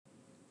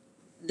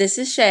This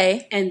is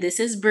Shay. And this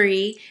is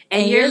Bree.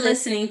 And you're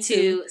listening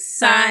to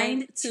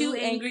Signed Two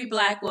Angry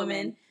Black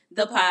Women,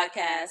 the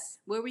podcast,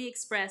 where we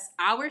express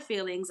our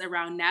feelings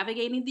around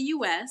navigating the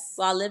U.S.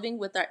 while living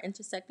with our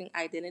intersecting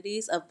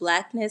identities of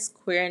Blackness,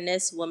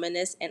 queerness,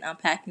 womanness, and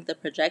unpacking the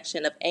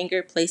projection of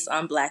anger placed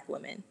on Black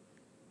women.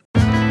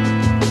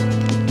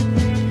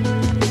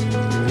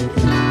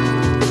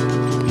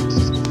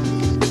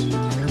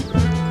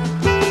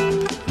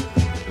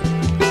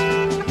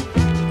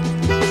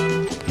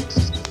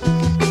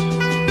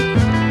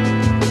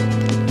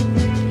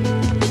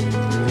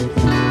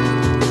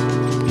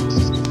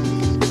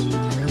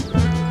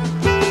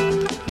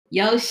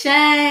 Yo,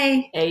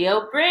 Shay. Hey,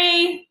 yo,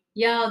 Bree.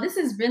 Yo, this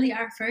is really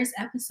our first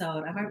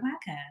episode of our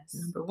podcast.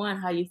 Number one,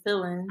 how you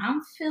feeling?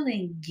 I'm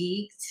feeling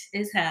geeked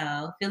as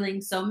hell,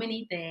 feeling so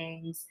many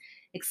things,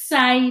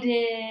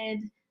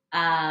 excited,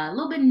 a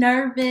little bit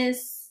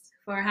nervous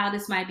for how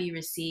this might be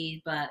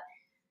received, but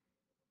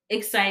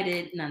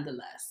excited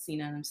nonetheless. You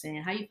know what I'm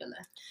saying? How you feeling?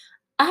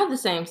 I have the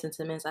same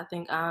sentiments. I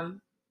think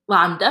I'm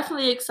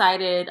definitely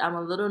excited. I'm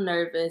a little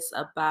nervous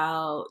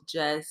about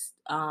just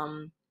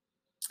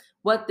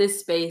what this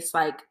space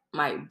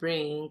might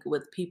bring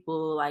with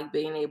people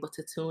being able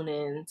to tune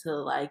in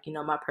to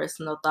my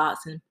personal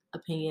thoughts and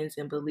opinions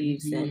and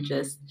beliefs and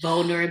just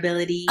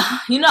vulnerability.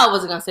 I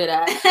wasn't gonna say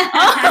that.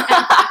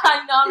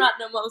 I'm not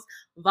the most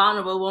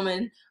vulnerable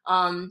woman.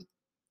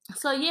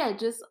 So yeah,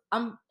 just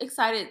I'm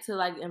excited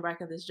to embark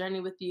on this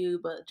journey with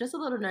you, but just a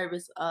little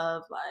nervous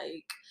of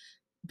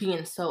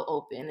being so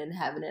open and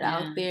having it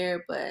out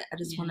there. But I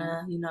just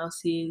wanna,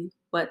 see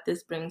what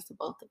this brings to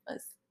both of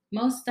us.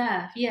 Most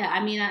stuff. Yeah.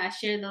 I mean, I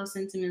share those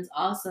sentiments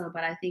also,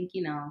 but I think,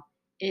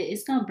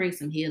 it's going to bring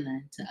some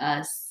healing to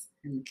us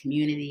and the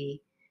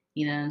community.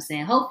 You know what I'm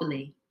saying?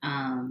 Hopefully.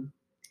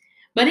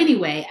 But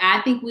anyway,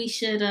 I think we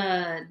should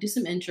do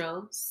some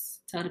intros,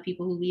 tell the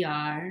people who we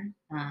are,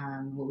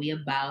 what we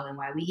about, and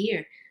why we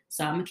here.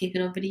 So I'm going to kick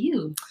it over to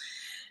you.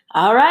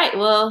 All right.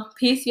 Well,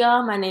 peace,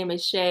 y'all. My name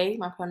is Shay.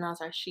 My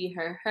pronouns are she,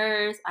 her,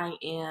 hers. I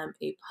am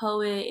a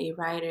poet, a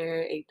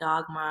writer, a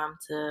dog mom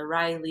to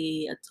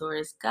Riley, a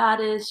Taurus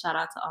goddess. Shout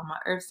out to all my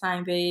earth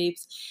sign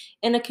babes.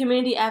 And a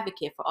community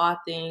advocate for all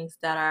things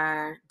that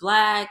are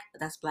Black.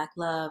 That's Black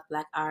love,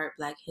 Black art,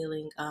 Black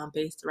healing,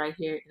 based right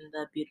here in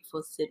the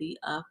beautiful city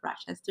of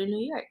Rochester,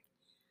 New York.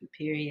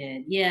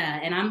 Period.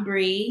 Yeah. And I'm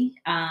Bree,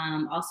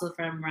 also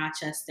from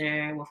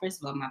Rochester. Well, first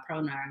of all, my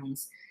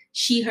pronouns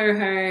she, her,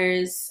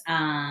 hers,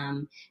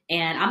 and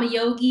I'm a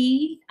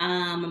yogi.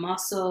 I'm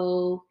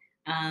also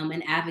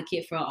an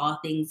advocate for all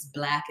things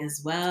Black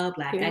as well,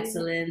 Black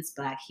excellence,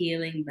 Black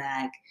healing,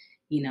 Black,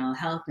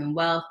 health and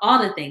wealth, all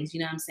the things,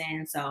 you know what I'm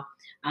saying? So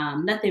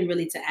nothing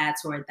really to add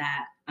toward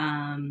that.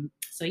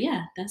 So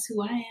yeah, that's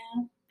who I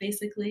am,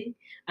 basically.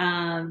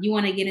 You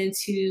want to get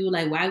into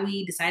why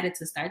we decided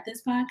to start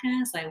this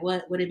podcast,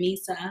 what it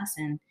means to us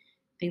and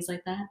things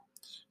like that?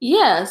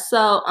 Yeah,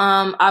 so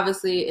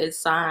obviously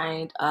it's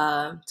signed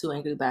Two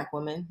Angry Black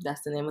Women.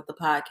 That's the name of the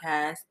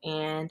podcast.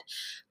 And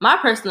my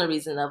personal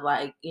reason of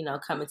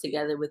coming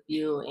together with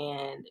you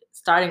and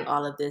starting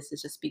all of this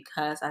is just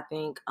because I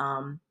think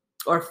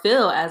or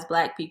feel as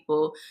Black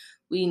people,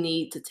 we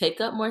need to take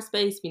up more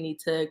space, we need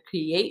to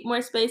create more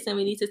space, and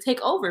we need to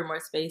take over more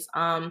space.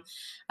 I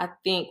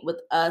think with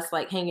us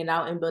hanging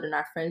out and building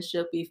our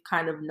friendship, we've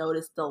kind of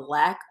noticed the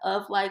lack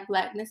of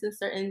Blackness in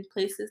certain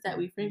places that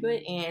we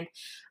frequent, and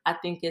I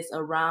think it's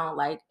around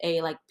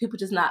people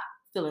just not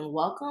feeling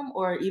welcome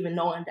or even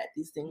knowing that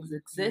these things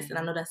exist. And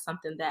I know that's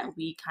something that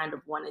we kind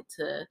of wanted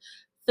to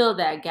fill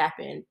that gap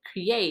and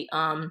create.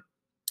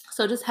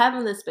 So just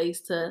having the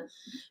space to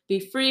be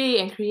free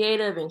and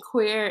creative and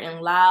queer and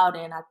loud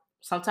and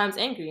sometimes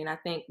angry. And I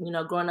think,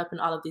 growing up in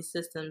all of these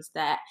systems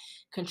that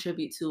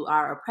contribute to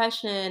our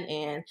oppression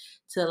and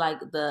to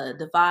the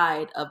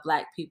divide of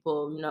Black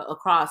people,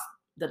 across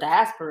the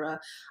diaspora,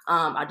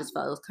 I just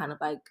felt it was kind of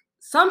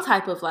some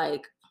type of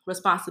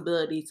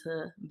responsibility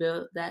to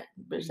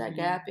bridge that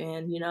gap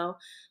and,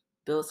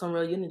 build some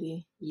real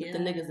unity with the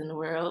niggas in the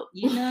world.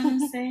 You know what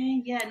I'm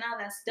saying? Yeah, no,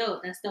 that's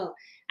dope. That's dope.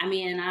 I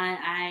mean,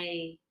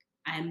 I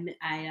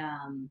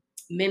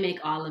mimic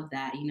all of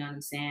that, you know what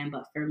I'm saying?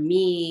 But for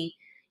me,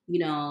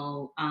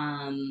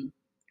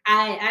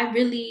 I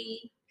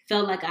really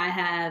felt like I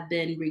have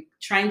been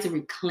trying to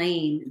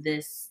reclaim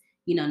this,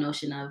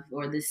 notion of,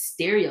 or this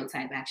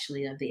stereotype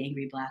actually of the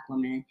angry Black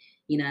woman,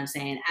 you know what I'm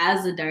saying?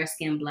 As a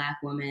dark-skinned Black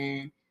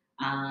woman,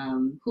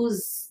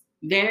 who's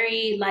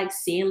very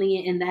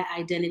salient in that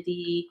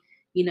identity,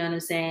 you know what I'm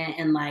saying?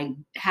 And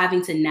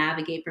having to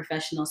navigate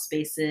professional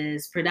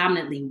spaces,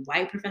 predominantly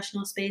white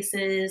professional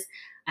spaces,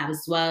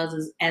 as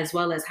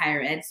well as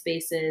higher ed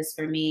spaces.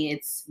 For me,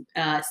 it's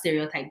a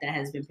stereotype that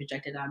has been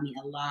projected on me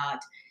a lot.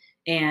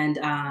 And,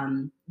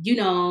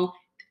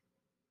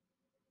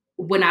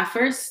 when I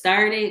first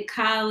started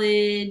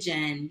college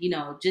and,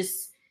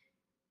 just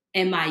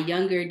in my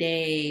younger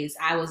days,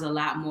 I was a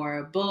lot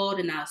more bold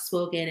and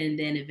outspoken. And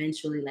then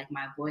eventually,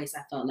 my voice,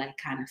 I felt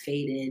kind of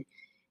faded.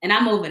 And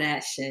I'm over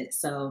that shit.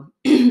 So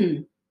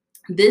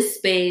this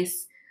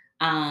space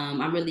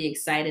I'm really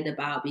excited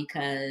about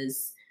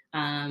because,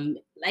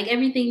 like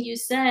everything you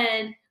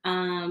said,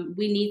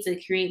 we need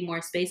to create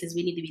more spaces.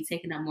 We need to be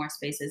taking up more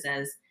spaces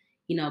as,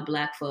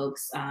 Black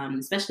folks,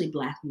 especially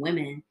Black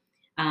women.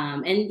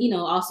 And,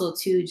 also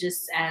too,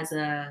 just as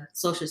a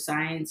social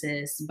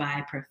scientist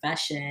by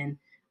profession,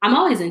 I'm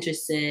always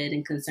interested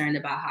and concerned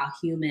about how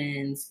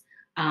humans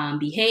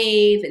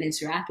behave and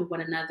interact with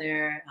one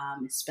another,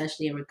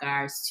 especially in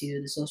regards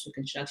to the social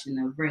construction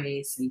of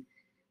race and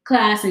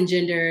class and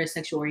gender,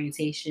 sexual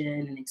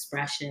orientation and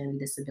expression,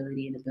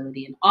 disability and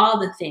ability, and all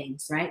the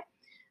things, right?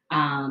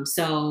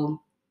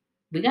 So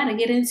we got to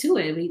get into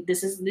it.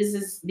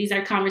 These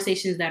are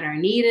conversations that are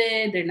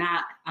needed. They're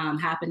not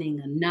happening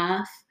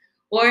enough,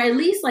 or at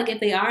least like if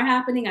they are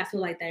happening, I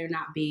feel like they're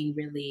not being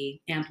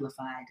really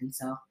amplified. And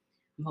so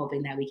I'm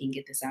hoping that we can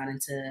get this out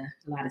into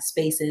a lot of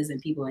spaces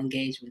and people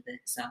engage with it.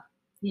 So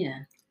yeah.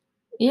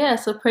 Yeah,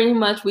 so pretty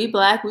much we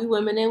Black, we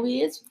women, and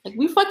we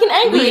fucking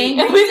angry. We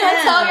angry and we gonna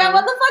as tell y'all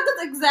hell.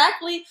 motherfuckers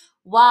exactly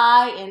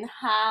why and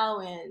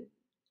how and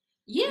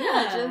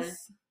Yeah.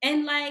 just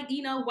And like,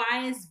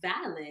 why it's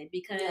valid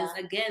because yeah.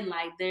 again,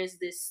 like there's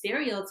this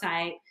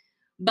stereotype,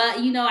 but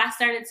I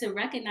started to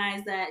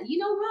recognize that,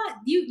 what?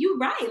 You're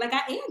right. Like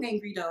I am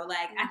angry though.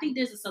 Like I think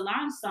there's a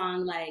Solange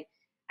song, like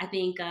I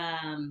think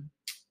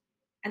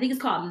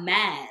it's called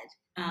Mad.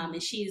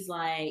 And she's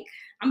like,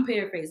 I'm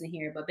paraphrasing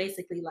here, but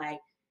basically like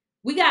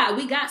we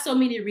got so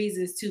many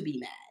reasons to be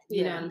mad.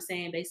 You know what I'm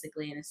saying?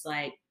 Basically. And it's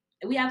like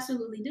we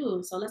absolutely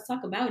do. So let's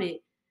talk about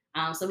it.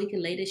 So we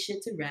can lay this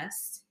shit to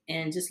rest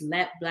and just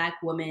let Black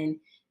women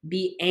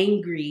be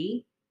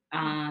angry.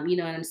 You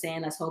know what I'm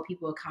saying? Let's hold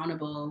people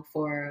accountable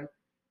for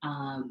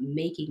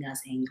making us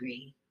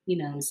angry. You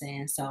know what I'm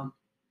saying? So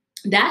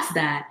that's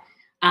that.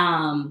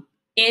 And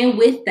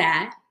with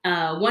that,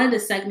 one of the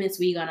segments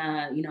we're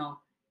gonna,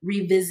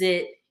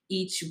 revisit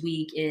each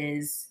week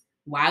is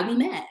why we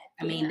mad.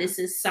 I mean, this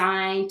is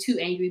signed to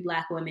Angry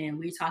Black Women.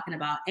 We're talking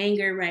about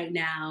anger right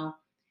now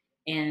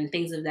and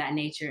things of that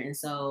nature. And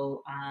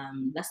so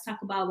let's talk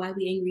about why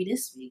we angry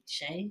this week,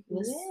 Shay.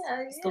 What's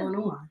going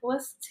on?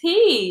 What's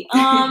tea?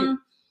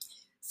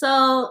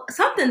 So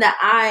something that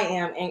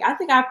I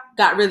think I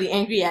got really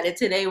angry at it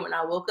today when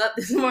I woke up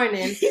this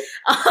morning.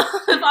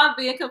 If I'm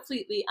being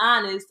completely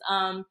honest,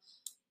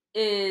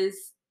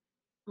 is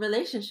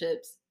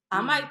relationships.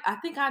 I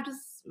think I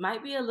just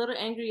might be a little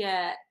angry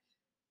at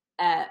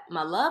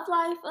my love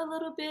life a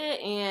little bit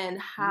and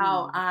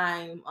how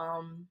I'm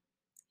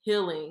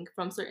healing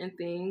from certain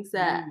things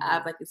that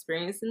I've like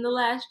experienced in the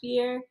last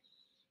year.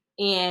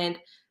 And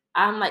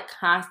I'm like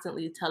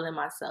constantly telling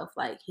myself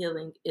like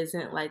healing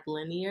isn't like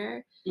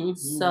linear.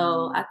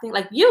 So I think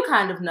like you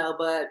kind of know,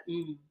 but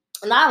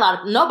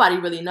nobody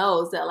really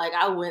knows that like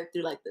I went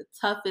through like the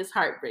toughest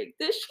heartbreak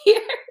this year.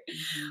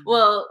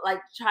 Well, like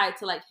tried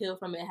to like heal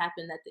from it.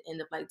 Happened at the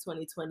end of like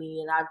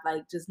 2020, and I've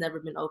like just never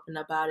been open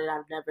about it.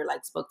 I've never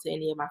like spoke to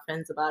any of my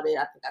friends about it.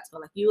 I think I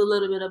told like you a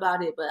little bit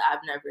about it, but I've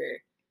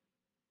never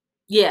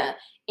yeah.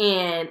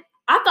 And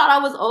I thought I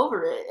was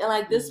over it. And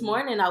like this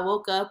morning I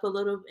woke up a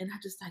little and I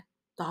just like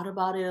thought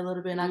about it a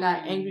little bit and I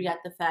got angry at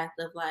the fact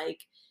of like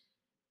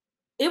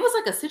it was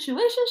like a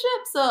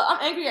situationship. So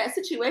I'm angry at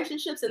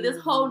situationships and this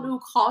whole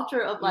new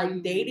culture of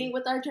like dating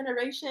with our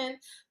generation.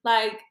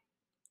 Like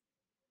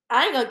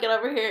I ain't gonna get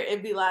over here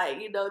and be like,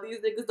 these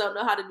niggas don't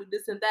know how to do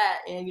this and that.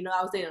 And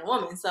I was dating a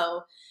woman,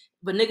 so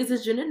but niggas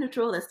is gender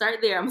neutral. Let's start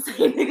there. I'm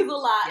saying niggas a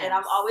lot, and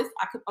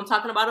I'm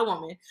talking about a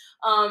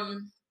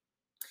woman.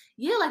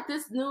 Yeah, like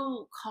this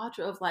new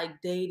culture of like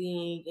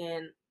dating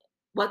and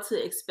what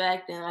to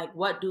expect and like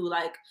what do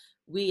like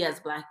we as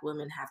Black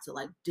women have to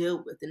like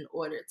deal with in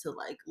order to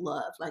like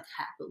love like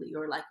happily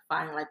or like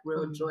find like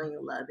real joy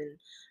in love and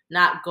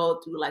not go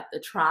through like the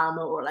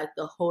trauma or like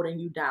the holding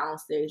you down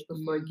stage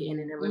before getting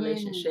in a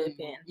relationship.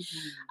 And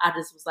I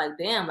just was like,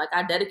 damn, like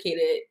I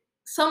dedicated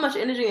so much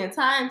energy and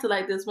time to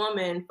like this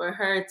woman for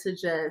her to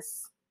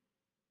just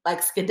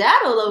like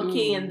skedaddle low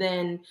key and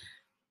then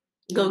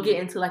go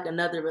get into like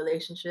another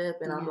relationship.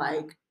 And I'm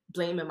like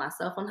blaming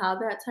myself on how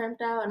that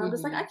turned out. And I'm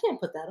just like, I can't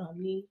put that on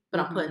me,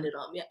 but I'm putting it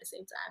on me at the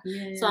same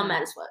time. So I'm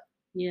mad as fuck.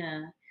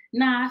 Yeah.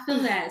 Nah, I feel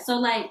that. So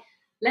like,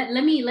 let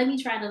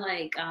me try to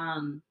like,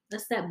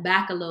 let's step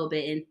back a little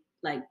bit and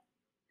like,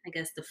 I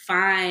guess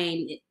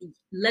define,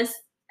 let's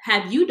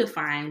have you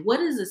define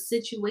what is a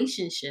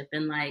situationship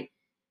and like,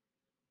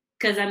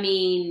 cause I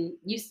mean,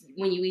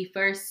 when you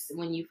first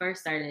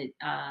started,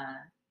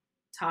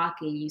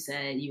 talking, you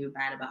said you were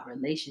bad about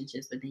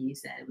relationships, but then you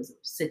said it was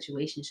a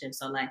situationship.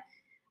 So like,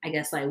 I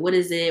guess like, what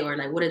is it, or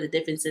like, what are the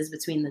differences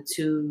between the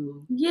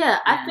two? Yeah,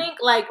 I think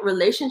like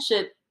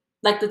relationship,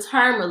 like the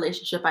term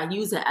relationship, I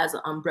use it as an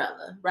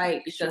umbrella,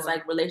 right? Because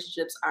like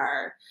relationships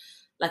are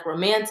like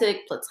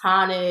romantic,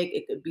 platonic.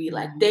 It could be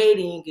like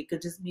dating. It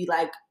could just be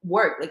like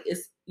work. Like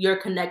it's your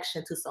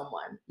connection to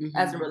someone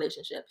as a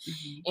relationship.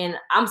 And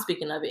I'm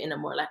speaking of it in a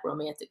more like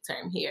romantic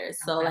term here.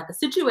 So like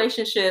a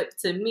situationship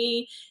to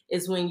me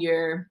is when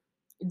you're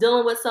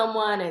dealing with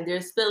someone and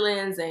there's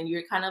feelings and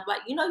you're kind of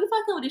like, you're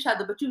fucking with each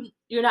other, but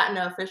you're not in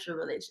an official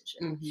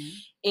relationship. Mm-hmm.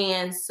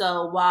 And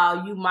so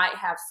while you might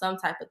have some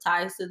type of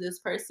ties to this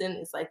person,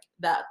 it's like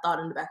that thought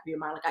in the back of your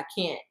mind, like I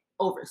can't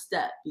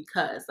overstep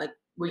because like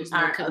we There's no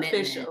aren't commitment.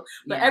 official.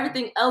 But Yeah.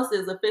 everything else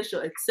is official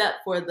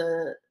except for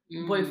the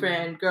Mm.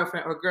 boyfriend,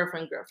 girlfriend, or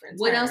girlfriend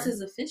What else term.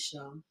 is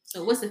official?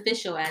 So what's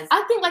official as?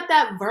 I think like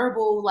that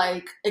verbal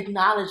like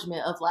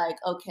acknowledgement of like,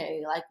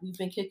 okay, like we've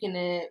been kicking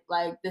it,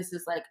 like this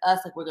is like us,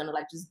 like we're gonna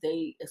like just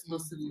date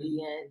exclusively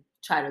and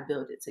try to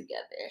build it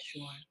together.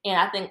 Sure. And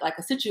I think like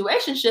a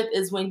situationship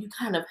is when you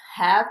kind of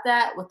have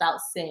that without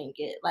saying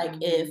it. Like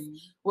if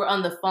we're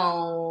on the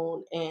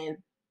phone and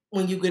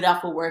when you get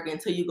off of work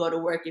until you go to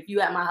work, if you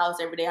at my house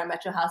every day, I'm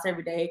at your house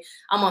every day,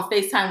 I'm on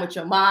FaceTime with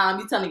your mom,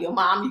 you telling your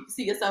mom you can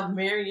see yourself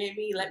marrying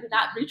me, let me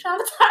not be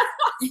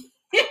traumatized.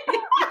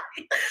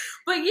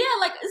 But yeah,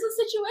 like it's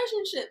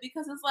a situationship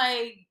because it's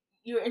like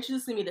you're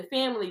introducing me to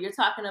family, you're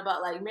talking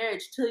about like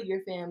marriage to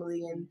your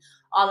family and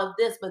all of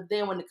this, but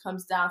then when it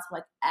comes down to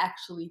like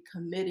actually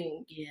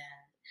committing,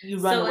 you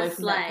run So away it's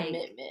from that like,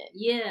 commitment.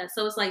 yeah.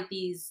 So it's like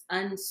these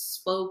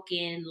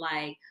unspoken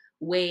like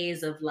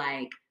ways of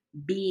like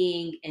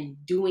being and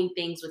doing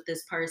things with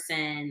this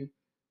person.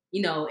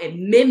 It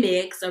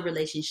mimics a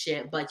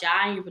relationship, but y'all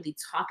ain't really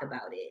talk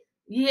about it.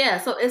 Yeah,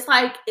 so it's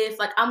like if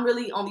like I'm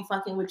really only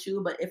fucking with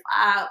you, but if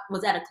I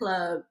was at a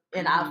club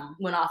and I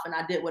went off and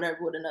I did whatever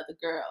with another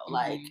girl,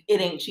 like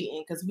it ain't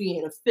cheating because we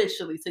ain't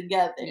officially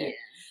together. Yeah.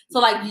 So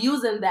like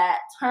using that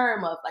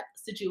term of like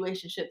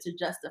situationship to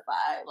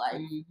justify like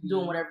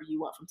doing whatever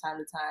you want from time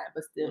to time,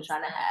 but still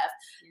trying to have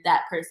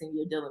that person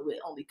you're dealing with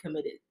only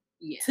committed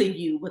to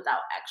you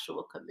without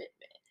actual commitment.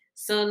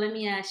 So let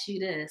me ask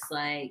you this,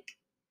 like,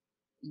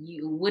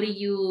 what are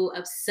you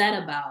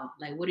upset about?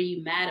 Like, what are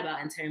you mad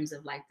about in terms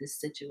of like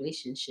this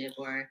situationship,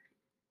 or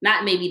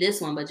not maybe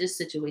this one, but just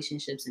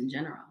situationships in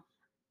general?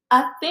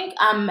 I think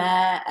I'm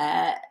mad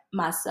at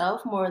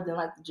myself more than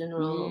like the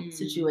general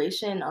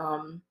situation.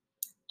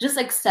 Just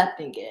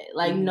accepting it,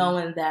 like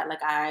knowing that like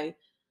I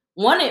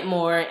wanted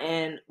more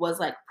and was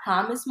like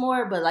promised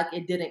more, but like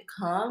it didn't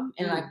come,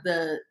 and like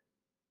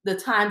the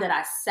time that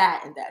I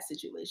sat in that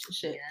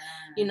situationship,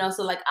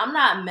 so like I'm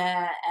not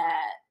mad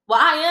at. Well,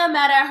 I am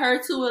mad at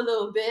her too a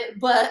little bit,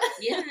 but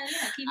keep it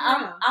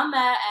real. I'm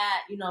mad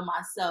at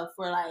myself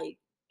for like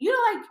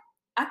like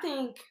I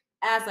think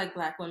as like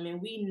Black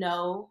women, we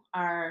know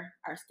our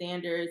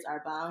standards,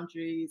 our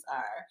boundaries,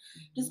 our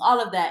just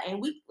all of that,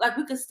 and we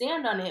could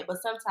stand on it,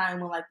 but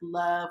sometimes when like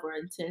love or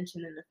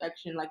intention and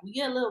affection, like we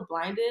get a little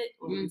blinded.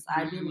 Or at least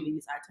I do. Let me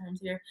use our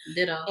terms here.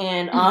 Ditto.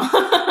 And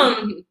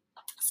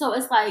so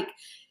it's like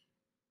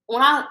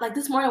when I like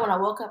this morning when I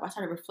woke up, I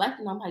started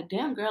reflecting. I'm like,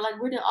 damn girl,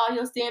 like where did all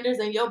your standards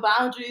and your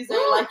boundaries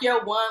and like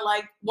your one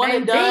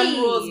and done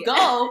rules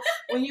go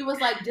when you was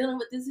like dealing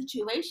with this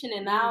situation?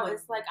 And now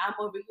it's like I'm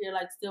over here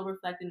like still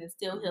reflecting and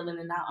still healing,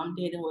 and now I'm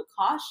dating with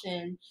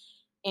caution.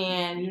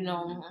 And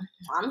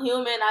I'm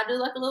human. I do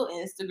like a little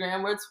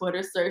Instagram or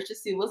Twitter search to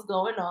see what's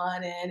going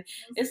on, and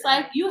it's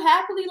like you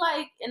happily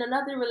like in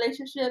another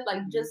relationship,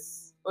 like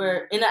just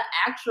or in an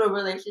actual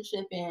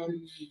relationship, and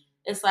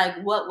it's like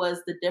what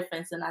was the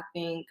difference? And I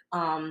think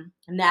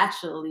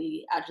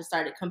naturally I just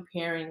started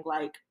comparing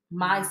like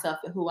myself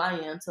and who I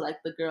am to like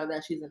the girl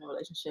that she's in a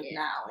relationship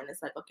now, and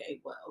it's like,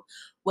 okay, well,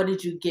 what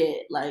did you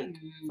get like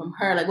from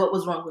her? Like what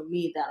was wrong with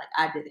me that like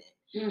I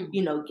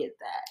didn't get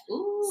that?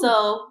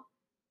 So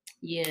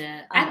we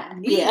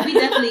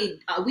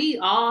definitely we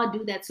all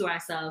do that to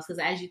ourselves, because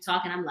as you're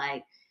talking, I'm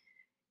like,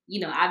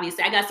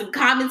 obviously I got some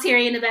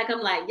commentary in the back. I'm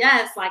like,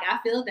 yes, like I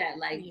feel that,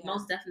 like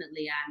most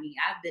definitely. I mean,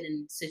 I've been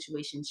in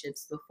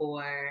situationships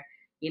before,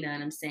 you know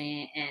what I'm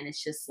saying? And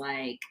it's just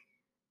like,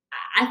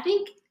 I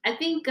think,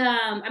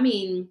 I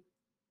mean,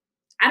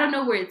 I don't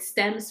know where it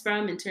stems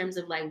from in terms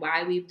of like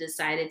why we've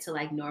decided to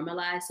like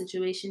normalize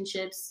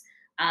situationships.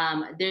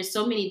 There's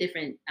so many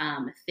different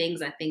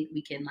things I think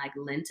we can like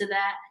lend to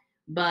that.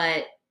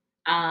 But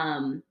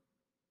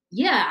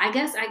yeah, I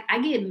guess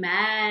I get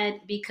mad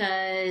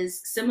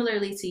because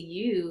similarly to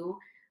you,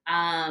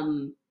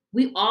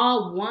 we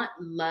all want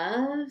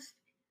love,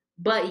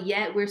 but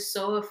yet we're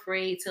so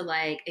afraid to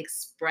like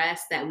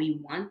express that we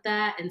want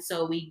that. And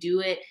so we do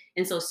it.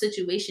 And so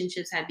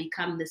situationships have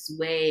become this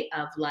way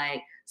of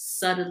like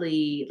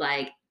subtly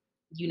like,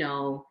 you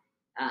know,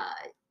 uh,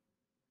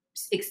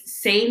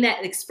 saying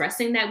that,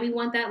 expressing that we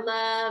want that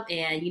love,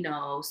 and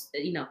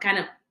kind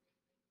of,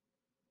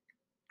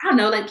 I don't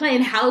know, like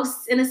playing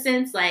house in a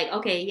sense. Like,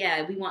 okay,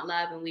 yeah, we want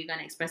love and we're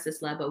gonna express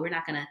this love, but we're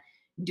not gonna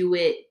do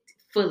it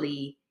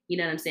fully. You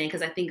know what I'm saying?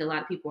 Because I think a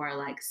lot of people are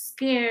like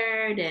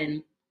scared,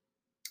 and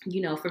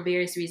for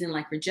various reasons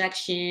like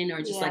rejection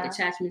or just like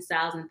attachment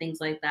styles and things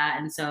like that.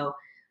 And so,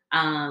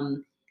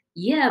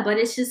 but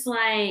it's just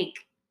like,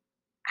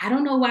 I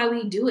don't know why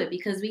we do it,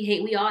 because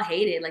we all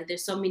hate it. Like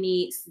there's so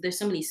many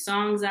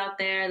songs out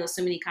there. There's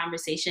so many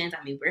conversations.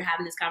 I mean, we're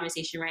having this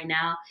conversation right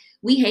now.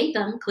 We hate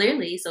them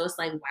clearly. So it's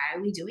like, why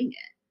are we doing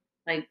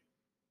it? Like,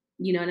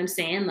 you know what I'm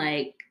saying?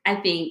 Like, I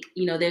think,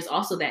 there's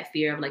also that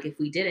fear of like, if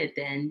we did it,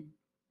 then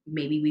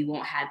maybe we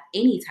won't have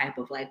any type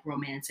of like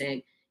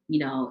romantic,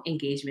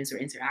 engagements or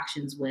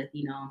interactions with,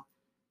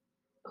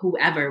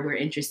 whoever we're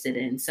interested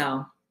in.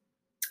 So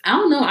I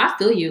don't know. I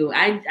feel you.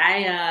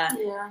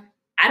 Yeah.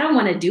 I don't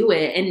want to do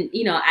it. And,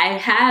 I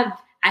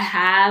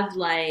have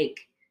like,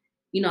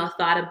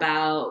 thought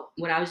about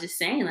what I was just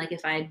saying. Like,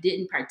 if I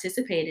didn't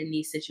participate in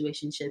these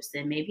situationships,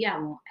 then maybe I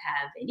won't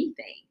have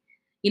anything,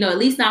 at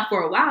least not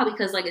for a while,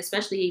 because like,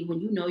 especially when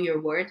you know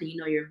your worth and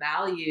you know your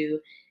value,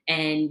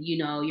 and,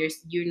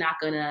 you're not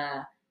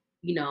gonna,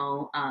 you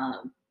know,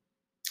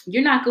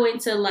 you're not going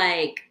to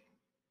like,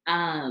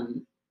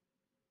 um,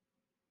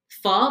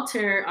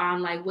 falter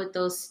on like what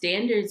those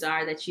standards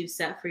are that you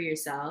set for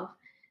yourself,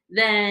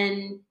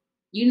 then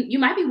you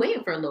might be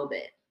waiting for a little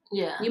bit.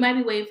 Yeah. You might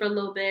be waiting for a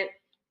little bit,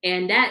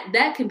 and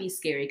that can be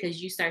scary,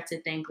 because you start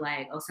to think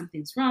like, oh,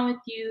 something's wrong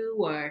with you,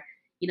 or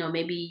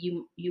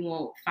maybe you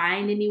won't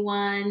find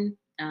anyone,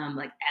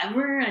 like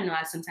ever. I know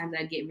sometimes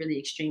I get really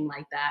extreme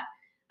like that.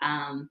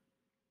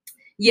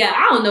 Yeah,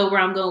 I don't know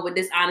where I'm going with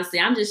this. Honestly,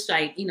 I'm just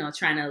like,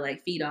 trying to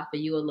like feed off of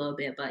you a little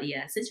bit. But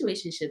yeah,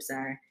 situationships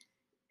are,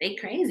 they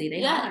crazy.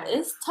 They Yeah, hard.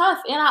 it's tough.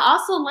 And I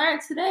also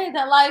learned today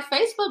that like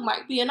Facebook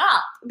might be an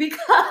op because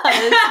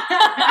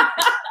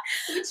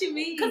What you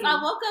mean? because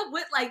I woke up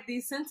with like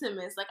these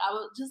sentiments. Like I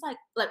was just like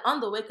on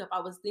the wake up, I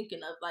was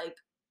thinking of like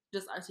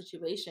just our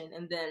situation.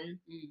 And then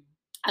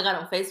I got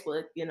on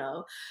Facebook,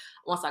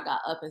 once I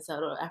got up and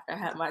settled after I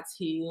had my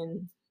tea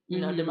and,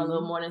 did my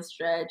little morning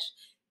stretch.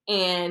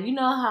 And you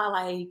know how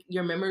like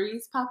your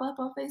memories pop up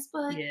on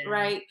Facebook, Yeah,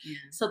 right? yeah.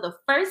 So the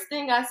first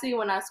thing I see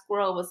when I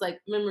scroll was like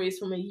memories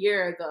from a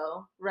year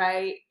ago,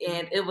 right?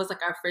 And it was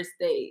like our first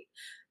date.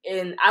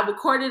 And I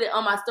recorded it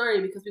on my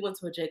story because we went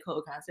to a J.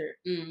 Cole concert.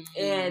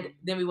 And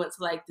then we went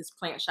to like this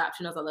plant shop.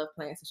 She knows I love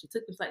plants. So she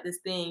took me to like this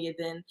thing. And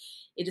then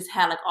it just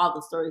had like all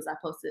the stories I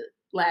posted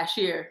last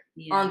year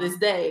on this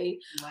day.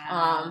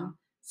 Wow.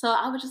 So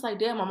I was just like,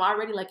 damn, I'm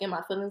already like in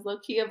my feelings low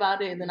key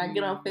about it. And then I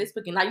get on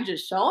Facebook and now you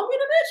just showing me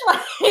the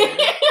bitch.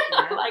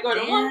 Like, like or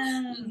the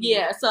one.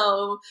 Yeah.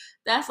 So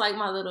that's like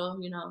my little,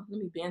 let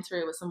me banter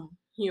it with some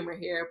humor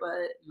here.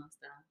 But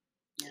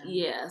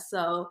yeah.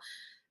 So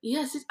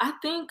yes, I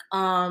think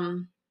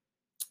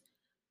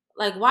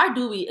like why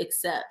do we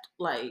accept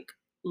like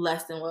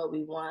less than what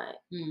we want?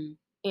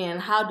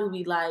 And how do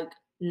we like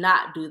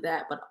not do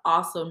that, but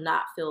also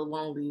not feel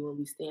lonely when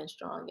we stand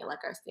strong in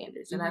like our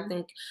standards? And I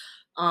think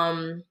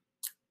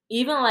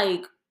even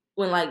like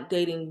when like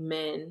dating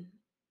men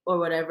or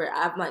whatever,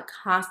 I'm like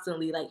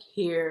constantly like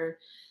hear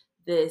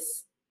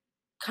this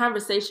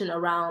conversation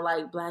around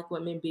like Black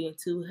women being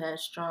too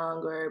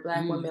headstrong or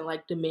Black women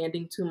like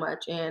demanding too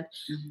much. And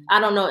I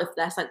don't know if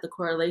that's like the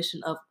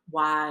correlation of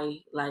why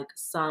like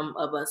some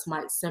of us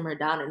might simmer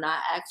down and not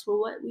ask for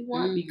what we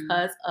want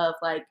because of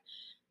like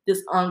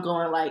this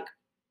ongoing like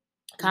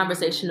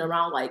conversation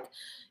around like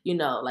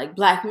like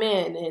Black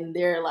men and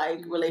their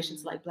like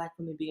relations to like Black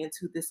women being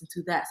too this and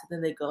too that. So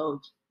then they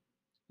go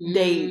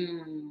date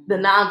the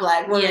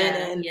non-Black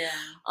women.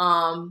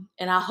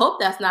 And I hope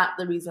that's not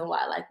the reason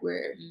why like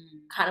we're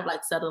kind of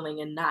like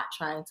settling and not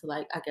trying to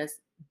like, I guess,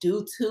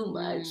 do too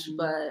much.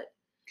 But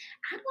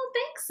I don't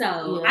think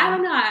so. I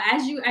don't know.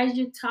 As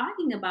you're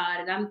talking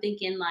about it, I'm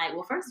thinking like,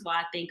 well, first of all,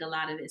 I think a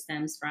lot of it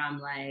stems from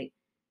like,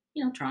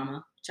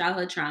 trauma,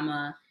 childhood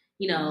trauma.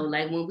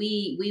 Like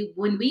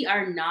when we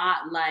are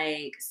not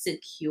like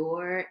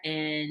secure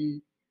in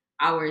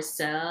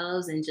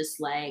ourselves and just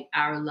like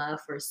our love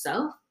for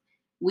self,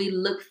 we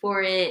look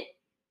for it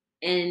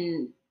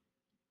in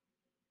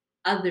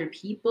other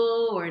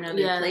people or in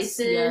other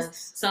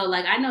places. So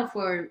like I know,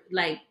 for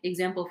like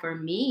example, for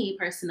me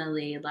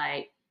personally,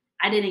 like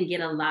I didn't get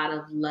a lot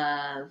of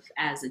love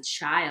as a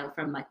child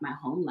from like my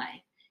home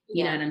life.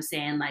 You know what I'm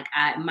saying? Like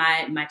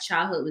my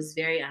childhood was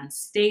very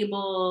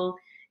unstable,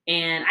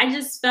 and I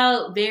just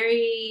felt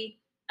very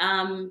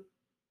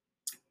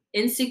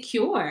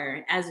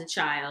insecure as a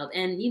child.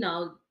 And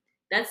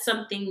that's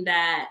something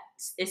that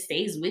it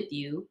stays with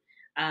you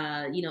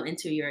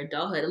into your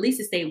adulthood. At least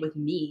it stayed with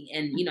me,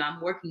 and I'm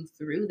working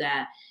through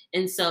that.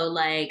 And so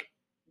like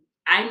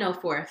I know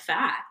for a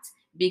fact,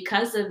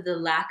 because of the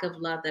lack of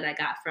love that I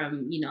got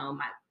from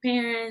my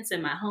parents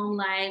and my home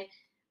life,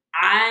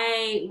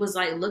 I was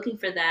like looking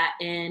for that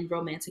in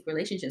romantic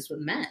relationships with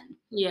men.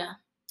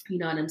 You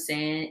know what I'm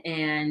saying?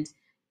 And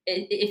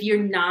if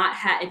you're not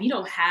if you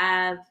don't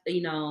have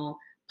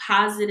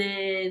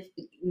positive,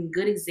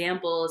 good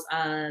examples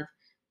of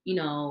you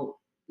know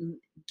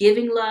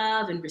giving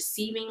love and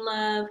receiving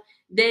love,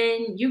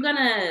 then you're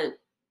gonna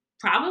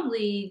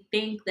probably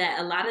think that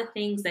a lot of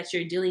things that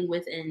you're dealing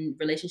with in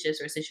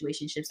relationships or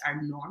situationships are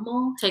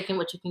normal. Taking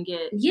what you can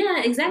get.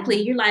 Yeah,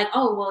 exactly. You're like,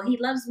 oh, well, he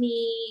loves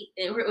me,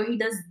 or he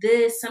does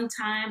this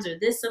sometimes, or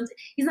this sometimes.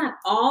 He's not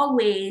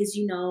always,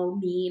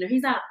 mean, or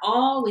he's not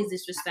always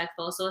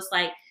disrespectful. So it's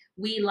like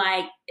we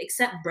like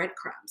accept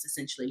breadcrumbs.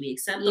 Essentially, we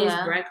accept those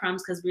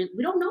breadcrumbs because we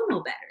don't know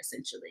no better.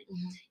 Essentially,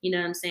 you know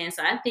what I'm saying?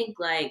 So I think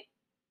like,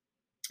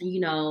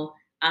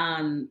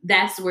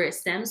 that's where it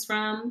stems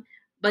from.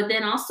 But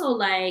then also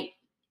like,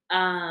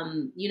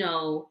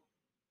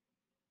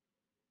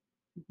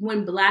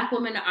 when Black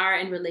women are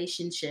in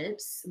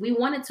relationships, we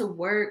want it to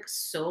work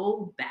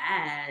so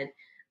bad.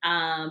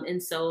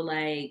 And so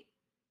like,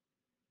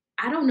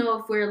 I don't know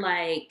if we're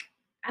like,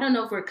 I don't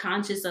know if we're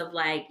conscious of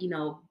like,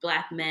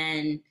 Black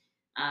men,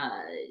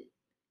 uh,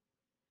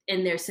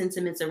 and their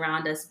sentiments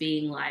around us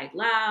being like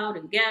loud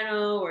and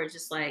ghetto or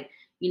just like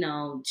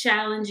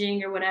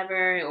challenging or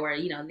whatever, or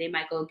they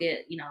might go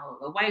get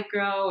a white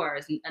girl or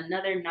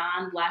another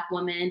non-black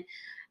woman.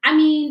 I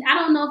mean, I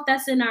don't know if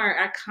that's in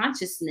our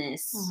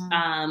consciousness.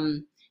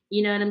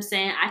 You know what I'm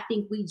saying? I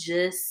think we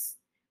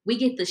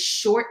get the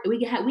short,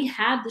 we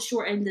have the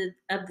short end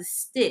of the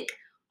stick.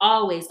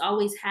 Always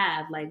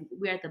have. Like,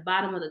 we're at the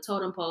bottom of the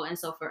totem pole, and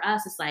so for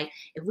us it's like,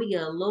 if we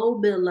get a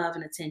little bit of love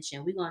and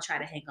attention, we're gonna try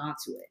to hang on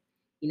to it.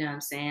 You know what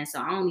I'm saying?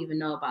 So I don't even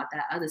know about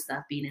that other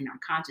stuff being in our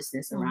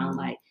consciousness around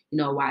like,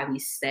 why we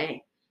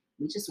stay.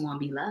 We just want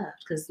to be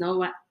loved, because no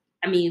one,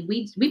 I mean,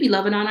 we be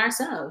loving on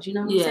ourselves. You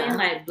know what I'm saying?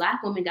 Like,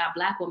 Black women got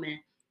Black women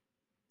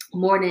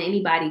more than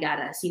anybody got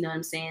us. You know what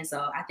I'm saying? So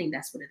I think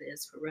that's what it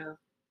is for real.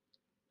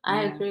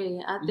 I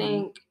agree. I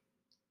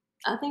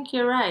think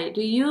you're right.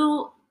 Do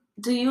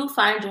you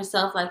find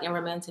yourself like in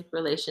romantic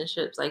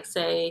relationships? Like,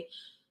 say,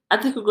 I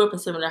think we grew up in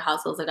similar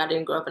households. Like, I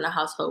didn't grow up in a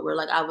household where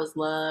like I was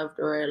loved,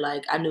 or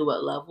like I knew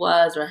what love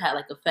was, or had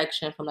like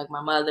affection from like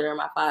my mother or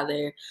my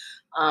father.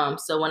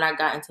 So when I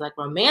got into like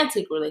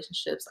romantic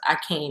relationships, I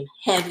came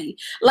heavy.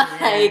 Like,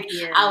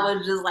 I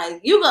was just like,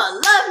 you gonna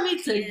love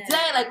me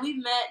today. Like, we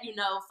met,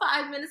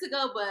 5 minutes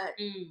ago, but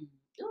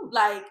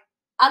like,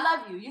 I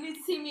love you. You need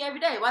to see me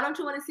every day. Why don't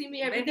you want to see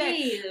me every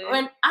day?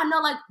 And I know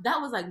like that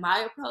was like my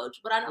approach,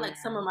 but I know like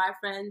some of my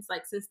friends,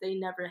 like, since they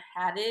never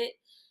had it,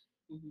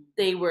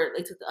 they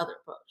took the other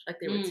approach. Like,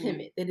 they were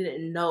timid. They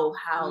didn't know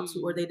how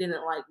to, or they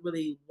didn't like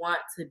really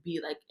want to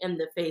be like in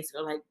the face,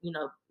 or like,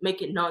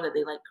 make it known that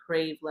they like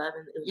crave love.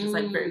 And it was just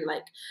like very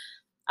like,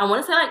 I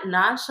want to say like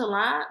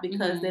nonchalant,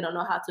 because they don't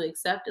know how to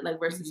accept it. Like,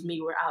 versus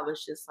me, where I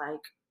was just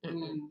like,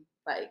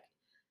 like,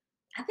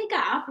 I think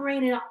I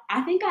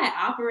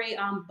operate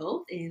on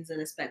both ends of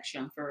the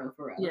spectrum, for real,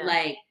 for real. Yeah.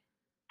 Like,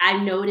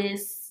 I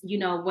notice,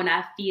 when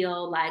I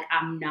feel like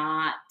I'm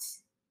not,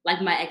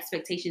 like, my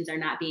expectations are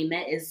not being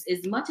met, as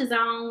much as I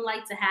don't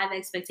like to have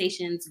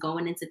expectations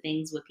going into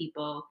things with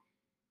people.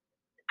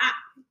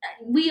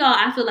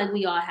 I feel like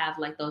we all have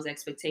like those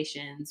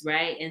expectations,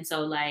 right? And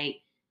so like,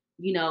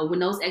 when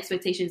those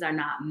expectations are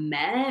not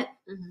met,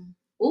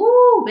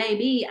 ooh,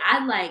 baby,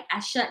 I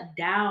shut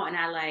down, and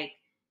I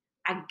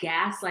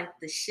gaslight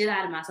the shit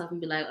out of myself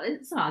and be like, oh,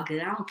 it's all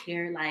good. I don't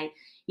care. Like,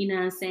 you know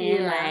what I'm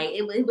saying? Yeah. Like,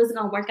 it wasn't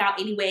going to work out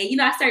anyway.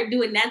 I started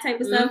doing that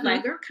type of stuff.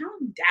 Like, girl,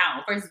 calm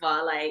down. First of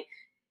all, like,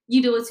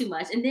 you doing too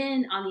much. And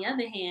then on the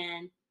other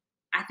hand,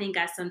 I think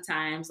I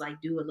sometimes like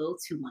do a little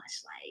too much.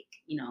 Like,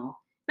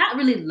 not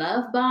really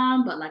love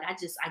bomb, but like, I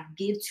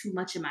give too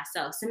much of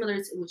myself. Similar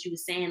to what you were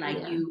saying, like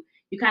you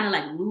kind of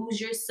like lose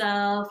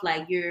yourself,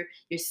 like your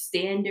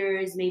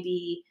standards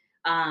maybe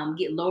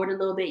get lowered a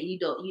little bit. You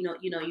don't,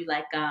 you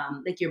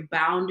like your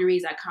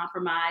boundaries are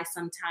compromised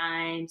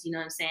sometimes. You know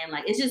what I'm saying?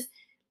 Like, it's just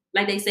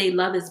like they say,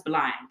 love is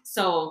blind.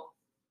 So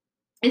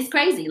it's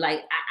crazy.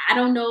 Like, I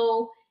don't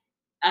know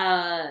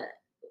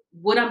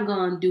what I'm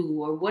gonna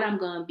do or what I'm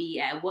gonna be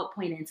at what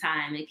point in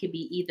time. It could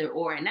be either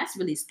or, and that's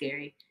really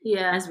scary.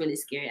 Yeah, that's really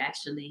scary,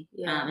 actually.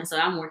 Yeah. And so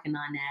I'm working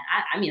on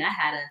that. I mean, I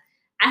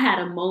had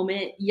a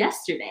moment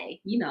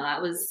yesterday.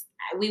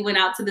 We went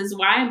out to this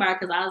wine bar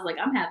because I was like,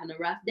 I'm having a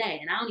rough day,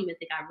 and I don't even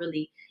think I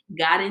really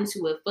got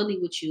into it fully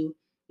with you.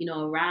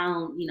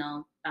 Around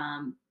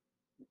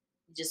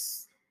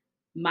just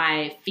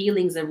my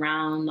feelings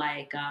around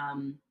like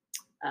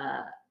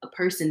a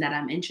person that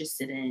I'm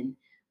interested in,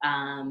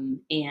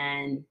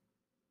 and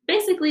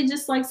basically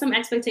just like some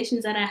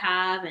expectations that I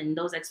have, and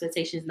those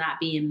expectations not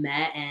being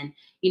met. And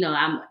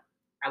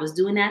I was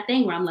doing that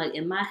thing where I'm like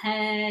in my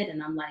head,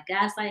 and I'm like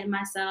gaslighting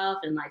myself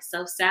and like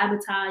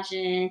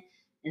self-sabotaging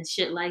and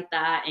shit like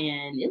that.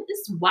 And it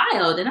was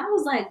wild. And I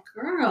was like,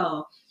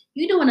 girl,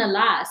 you doing a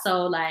lot.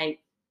 So like,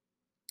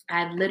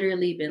 I've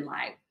literally been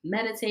like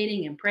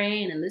meditating and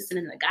praying and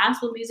listening to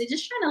gospel music,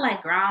 just trying to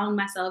like ground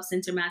myself,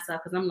 center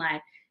myself. Cause I'm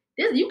like,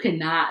 you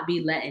cannot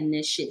be letting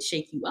this shit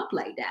shake you up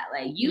like that.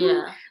 Like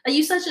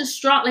you such a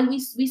strong, like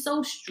we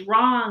so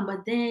strong,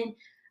 but then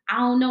I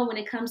don't know, when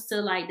it comes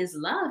to like this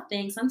love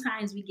thing,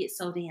 sometimes we get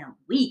so damn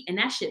weak, and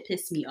that shit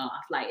pissed me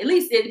off. Like, at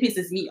least it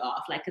pisses me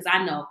off. Like, cause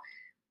I know,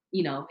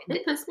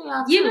 it pissed me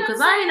off too,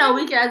 because I ain't no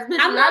weak ass bitch.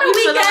 I'm not a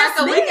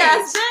weak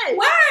ass bitch.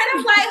 Word.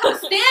 I'm like, oh,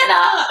 stand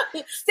up,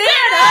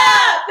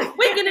 stand up,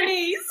 weak in the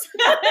knees.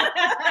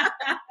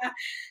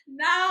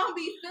 No, I don't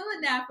be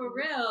feeling that for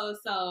real.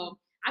 So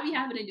I be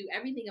having to do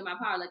everything in my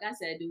power. Like I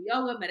said, do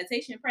yoga,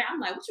 meditation, pray. I'm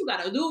like, what you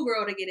gotta do,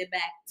 girl, to get it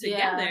back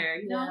together?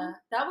 Yeah.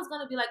 That was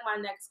gonna be like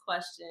my next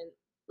question.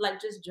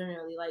 Like, just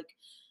generally, like,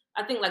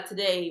 I think like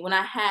today when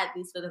I had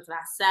these feelings and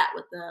I sat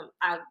with them,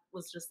 I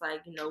was just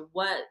like,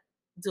 what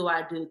do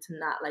I do to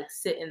not like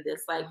sit in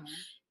this, like,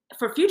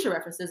 for future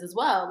references as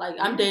well. Like,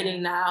 I'm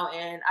dating now,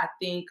 and I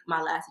think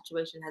my last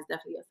situation has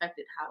definitely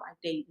affected how I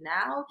date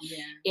now.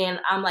 And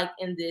I'm like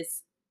in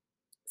this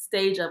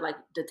stage of like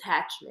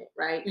detachment,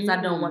 right? Because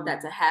I don't want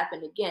that to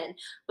happen again.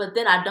 But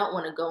then I don't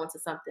want to go into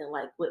something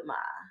like with my,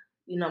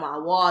 my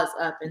walls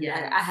up and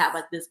I have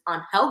like this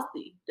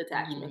unhealthy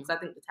detachment. Because I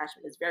think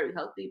detachment is very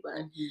healthy,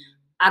 but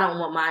I don't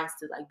want mine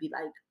to like be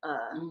like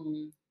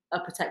a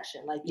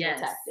protection, like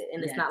tactic,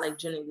 and it's not like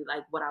genuinely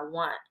like what I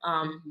want.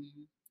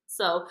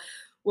 So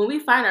when we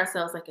find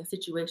ourselves like in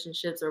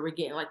situationships or we're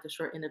getting like the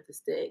short end of the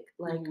stick,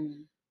 like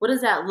what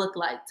does that look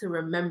like to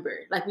remember?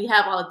 Like we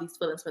have all of these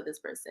feelings for this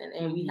person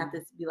and we have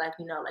to be like,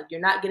 like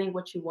you're not getting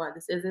what you want.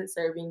 This isn't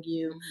serving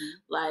you.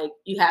 Like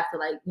you have to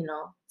like,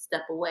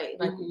 step away.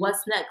 Like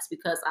what's next?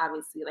 Because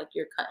obviously like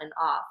you're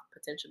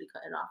potentially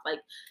cutting off like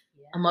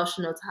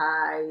emotional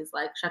ties,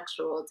 like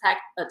sexual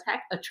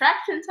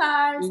attraction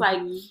ties, like,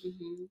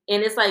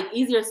 and it's like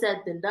easier said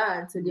than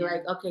done to be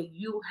like, okay,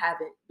 you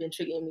haven't been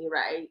treating me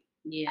right.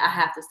 I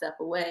have to step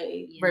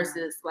away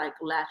versus like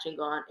latching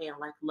on and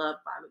like love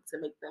bombing to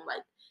make them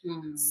like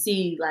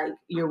see like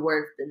you're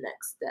worth the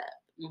next step.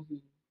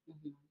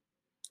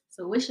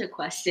 So what's your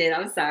question?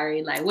 I'm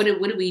sorry. Like what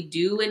do we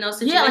do in those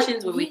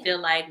situations where we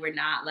feel like we're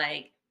not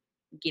like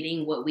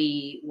getting what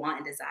we want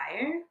and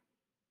desire?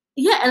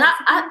 Yeah, and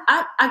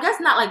I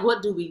guess not like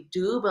what do we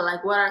do, but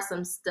like what are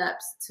some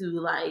steps to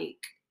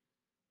like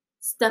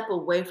step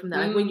away from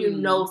that? Like when you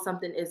know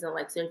something isn't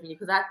like serving you,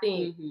 because I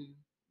think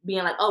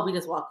being like, oh, we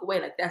just walk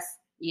away, like that's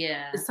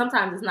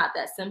sometimes it's not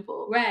that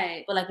simple,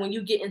 right? But like when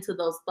you get into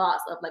those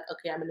thoughts of like,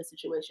 okay, I'm in a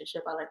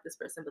situationship, I like this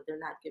person, but they're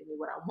not giving me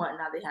what I want.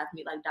 Now they have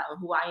me like doubting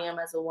who I am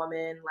as a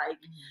woman. Like,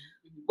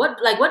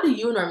 what do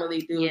you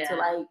normally do to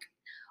like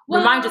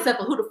remind yourself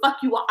of who the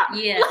fuck you are?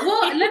 Yeah.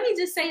 Well, let me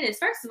just say this.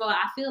 First of all,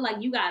 I feel like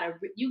you gotta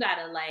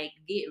like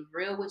get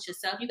real with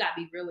yourself. You gotta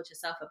be real with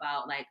yourself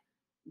about like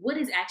what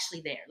is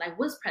actually there, like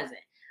what's present.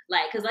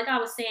 Like, because like I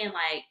was saying,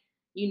 like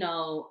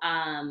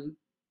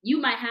you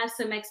might have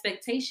some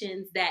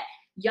expectations that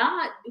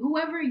y'all,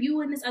 whoever you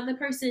and this other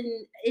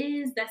person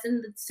is that's in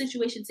the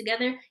situation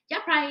together, y'all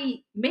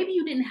probably, maybe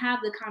you didn't have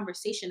the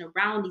conversation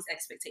around these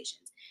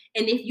expectations.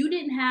 And if you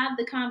didn't have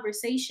the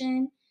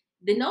conversation,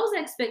 then those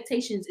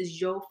expectations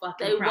is your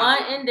fucking problem. They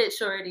want ended,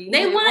 shorty.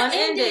 They want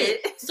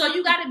ended. So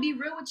you got to be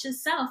real with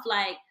yourself.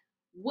 Like,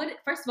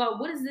 first of all,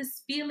 what is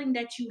this feeling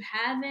that you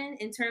having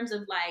in terms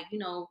of like, you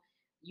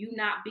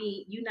not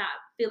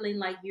feeling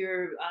like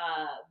you're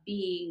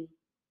being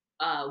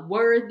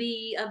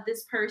worthy of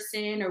this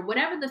person, or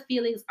whatever the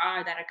feelings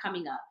are that are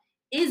coming up.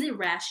 Is it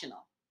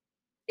rational?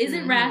 Is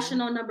it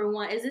rational? Number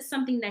one, is this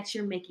something that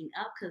you're making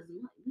up? Because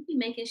we be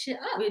making shit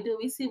up. We do.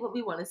 We see what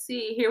we want to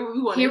see, hear what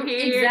we want to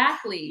hear.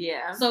 Exactly.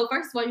 Yeah. So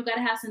first of all, you got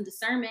to have some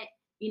discernment.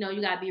 You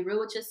got to be real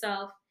with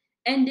yourself.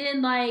 And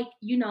then like,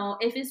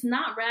 if it's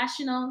not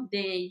rational,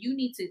 then you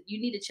need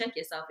to check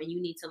yourself, and you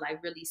need to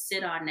like really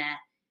sit on that.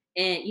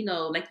 And,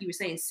 like you were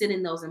saying, sit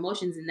in those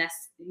emotions. And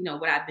that's,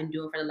 what I've been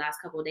doing for the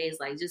last couple of days,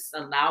 like just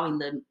allowing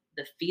the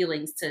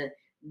feelings to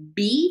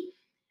be,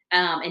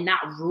 and not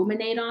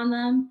ruminate on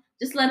them.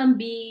 Just let them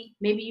be.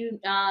 Maybe you,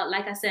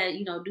 like I said,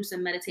 do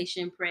some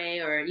meditation, pray,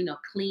 or,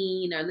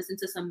 clean, or listen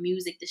to some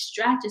music,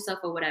 distract yourself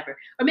or whatever.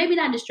 Or maybe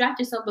not distract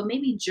yourself, but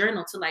maybe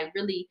journal to like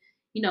really,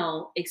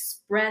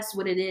 express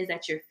what it is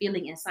that you're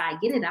feeling inside.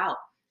 Get it out.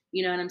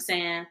 You know what I'm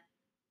saying?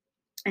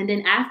 And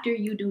then after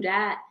you do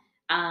that,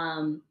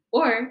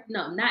 or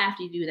no, not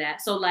after you do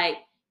that. So like,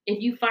 if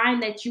you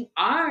find that you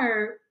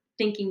are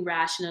thinking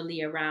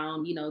rationally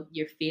around,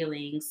 your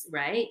feelings,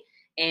 right?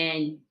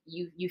 And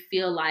you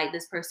feel like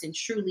this person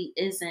truly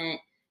isn't,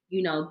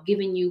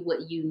 giving you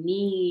what you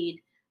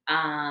need,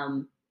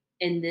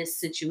 in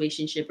this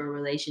situationship or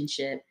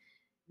relationship,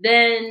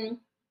 then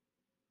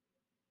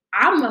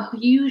I'm a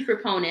huge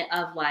proponent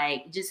of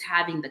like just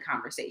having the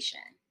conversation.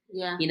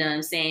 Yeah. You know what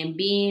I'm saying?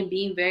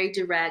 Being very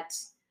direct,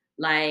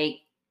 like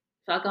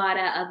fuck all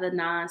that other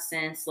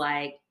nonsense,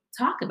 like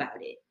talk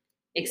about it.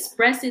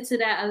 Express it to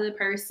that other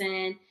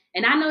person.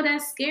 And I know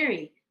that's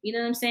scary. You know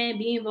what I'm saying?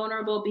 Being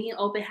vulnerable, being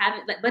open,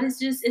 having like, but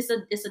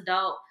it's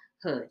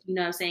adulthood. You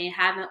know what I'm saying?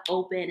 Having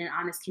open and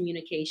honest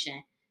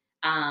communication.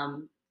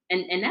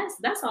 And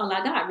that's all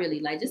I got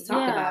really. Like just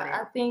talk about it.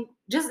 I think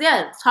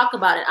talk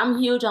about it. I'm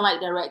huge on like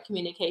direct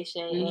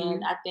communication,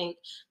 and I think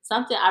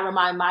something I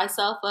remind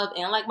myself of,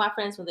 and like my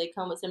friends when they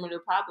come with similar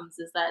problems,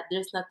 is that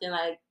there's nothing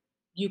like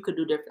you could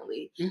do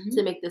differently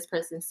to make this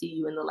person see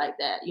you in the light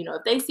that,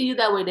 if they see you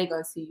that way, they're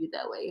gonna see you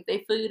that way. If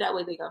they feel you that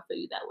way, they're gonna feel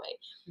you that way.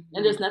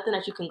 And there's nothing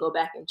that you can go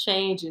back and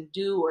change and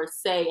do or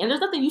say, and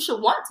there's nothing you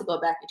should want to go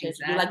back and change.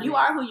 Exactly. Like you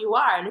are who you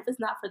are, and if it's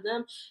not for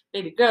them,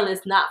 baby girl,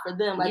 it's not for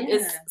them. Like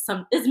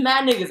it's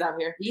mad niggas out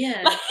here.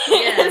 Yeah. Like,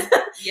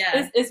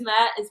 it's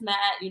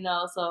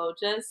mad, so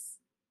just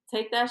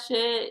take that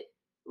shit,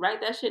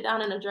 write that shit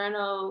down in a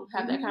journal,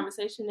 have that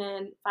conversation,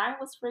 and find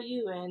what's for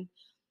you, and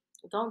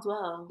don't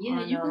dwell.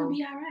 Yeah, you're gonna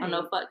be all right. On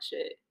no fuck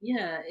shit.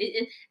 Yeah,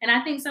 and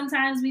I think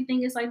sometimes we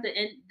think it's like the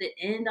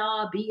end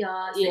all be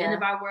all, it's the end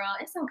of our world.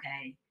 It's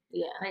okay.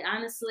 Yeah, like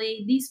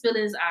honestly, these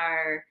feelings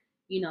are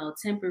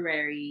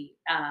temporary.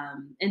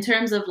 In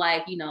terms of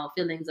like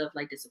feelings of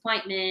like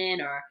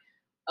disappointment or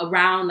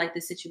around like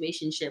the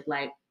situationship,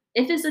 like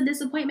if it's a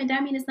disappointment,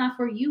 that means it's not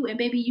for you. And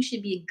maybe you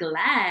should be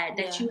glad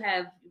that Yeah. you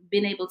have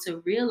been able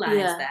to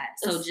realize that.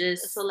 So it's a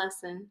just,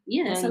 lesson.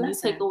 yeah, it's a And you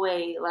take lesson.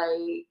 away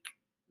like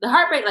the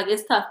heartbreak, like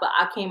it's tough, but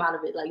I came out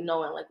of it like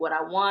knowing like what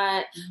I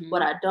want,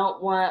 what I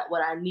don't want,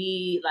 what I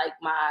need, like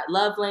my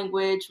love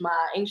language,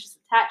 my anxious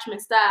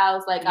attachment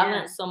styles. Like I Yeah.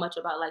 learned so much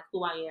about like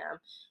who I am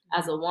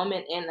as a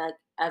woman and like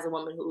as a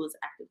woman who was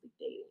actively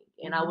dating.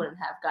 And I wouldn't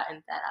have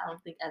gotten that, I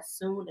don't think, as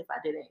soon if I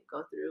didn't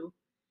go through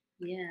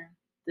Yeah.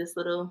 this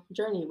little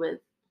journey with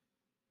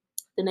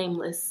the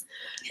nameless.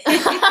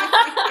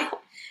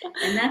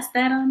 And that's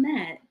that on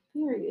that.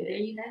 Period. There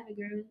you have it,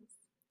 girls.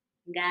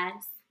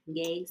 Guys,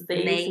 gays, Days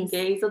and nays.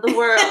 gays of the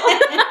world.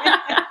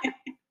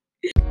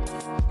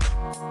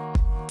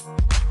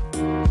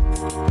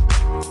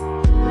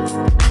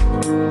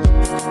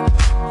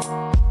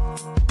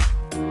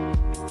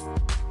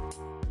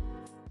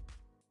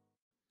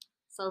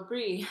 So,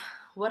 Bree,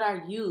 what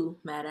are you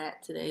mad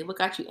at today? What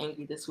got you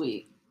angry this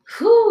week?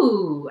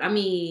 Whew. I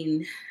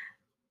mean,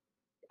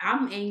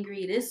 I'm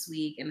angry this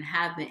week and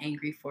have been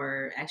angry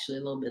for actually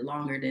a little bit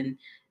longer than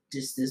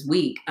just this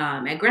week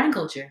at grind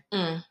culture.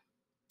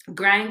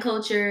 Grind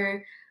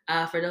culture,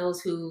 for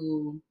those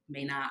who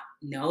may not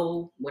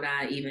know what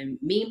I even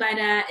mean by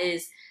that,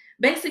 is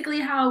basically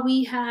how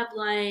we have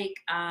like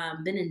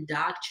been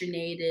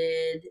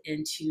indoctrinated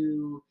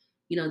into,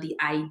 the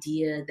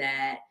idea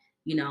that,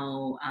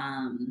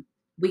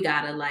 we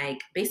gotta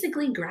like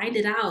basically grind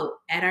it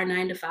out at our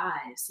 9 to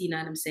 5s. You know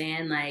what I'm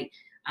saying? Like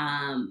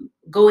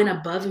going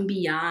above and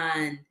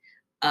beyond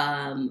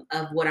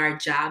of what our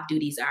job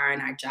duties are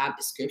and our job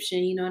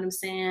description. You know what I'm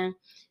saying?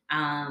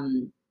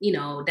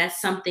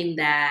 That's something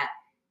that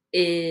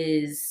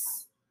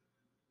is,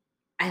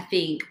 I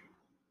think,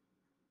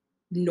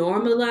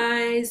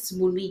 normalized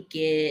when we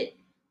get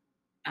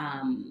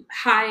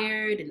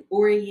hired and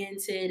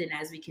oriented. And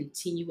as we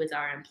continue with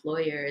our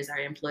employers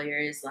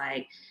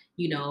like,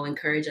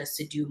 encourage us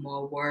to do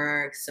more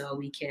work so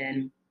we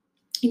can,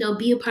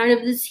 be a part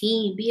of the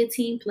team, be a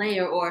team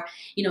player, or,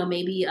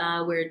 maybe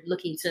we're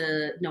looking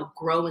to,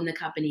 grow in the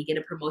company, get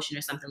a promotion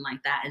or something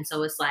like that. And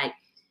so it's like,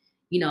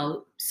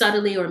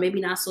 subtly or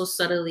maybe not so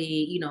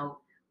subtly,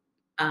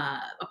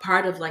 a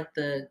part of like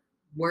the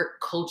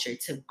work culture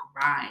to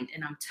grind.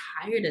 And I'm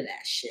tired of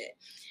that shit.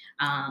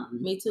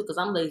 Me too, because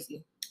I'm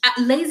lazy.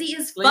 Lazy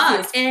as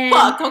fuck.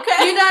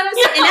 Okay? You know what I'm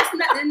saying?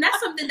 And that's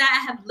something that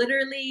I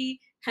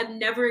have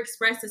never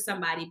expressed to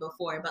somebody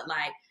before. But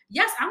like,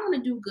 yes, I want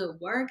to do good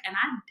work, and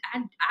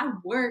I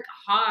work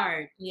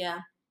hard.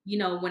 Yeah.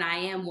 When I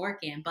am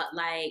working, but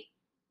like,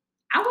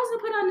 I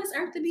wasn't put on this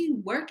earth to be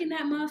working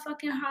that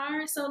motherfucking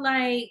hard. So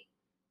like,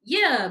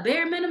 yeah,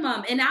 bare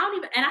minimum. And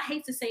I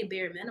hate to say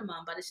bare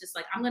minimum, but it's just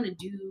like, I'm gonna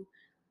do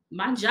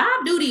my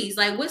job duties.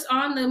 Like, what's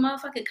on the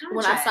motherfucking contract?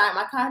 When I sign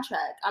my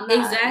contract, I'm not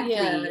exactly.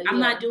 Yeah, I'm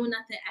not doing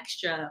nothing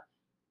extra.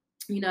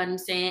 You know what I'm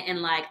saying?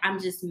 And like, I'm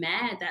just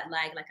mad that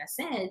like I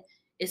said,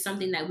 it's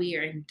something that we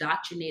are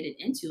indoctrinated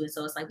into, and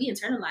so it's like we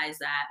internalize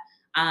that.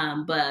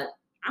 But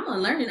I'm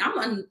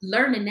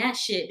unlearning that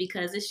shit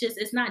because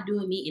it's not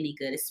doing me any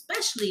good.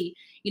 Especially,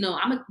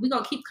 we're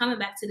gonna keep coming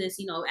back to this,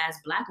 as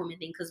Black women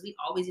thing, because we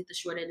always get the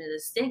short end of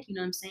the stick. You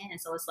know what I'm saying? And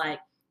so it's like,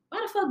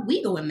 why the fuck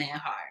we going mad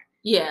hard?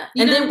 Yeah.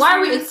 And then why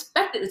are we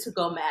expected to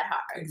go mad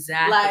hard?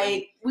 Exactly.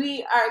 Like,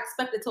 we are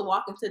expected to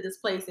walk into this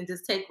place and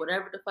just take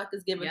whatever the fuck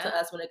is given to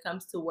us when it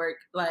comes to work.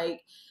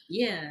 Like,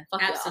 yeah,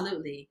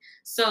 absolutely.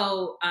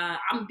 Y'all. So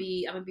I'm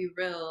gonna be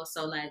real.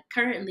 So like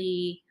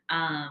currently,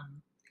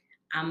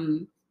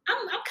 I'm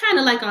kind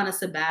of like on a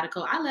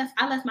sabbatical. I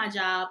left my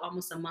job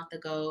almost a month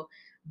ago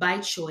by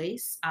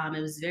choice.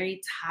 It was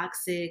very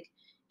toxic,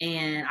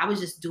 and I was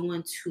just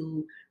doing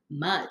too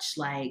much,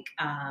 like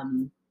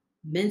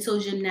mental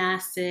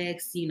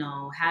gymnastics.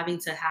 Having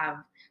to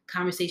have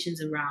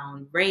conversations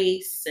around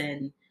race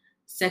and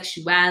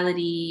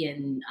sexuality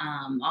and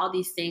all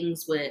these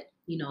things with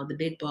the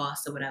big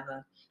boss or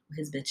whatever,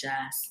 his bitch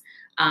ass.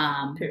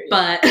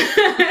 But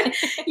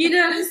you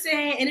know what I'm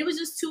saying? And it was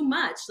just too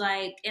much.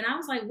 Like, and I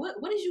was like,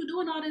 what is you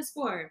doing all this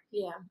for?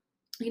 Yeah.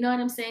 You know what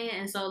I'm saying?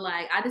 And so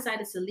like I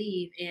decided to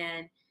leave,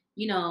 and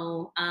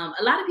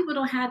a lot of people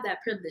don't have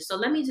that privilege. So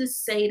let me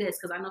just say this,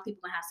 because I know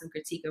people gonna have some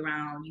critique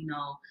around,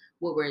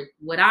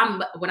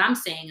 what I'm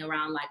saying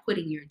around like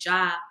quitting your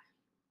job.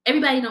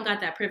 Everybody don't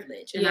got that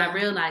privilege. And I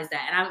realized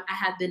that. And I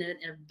have been in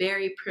a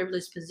very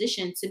privileged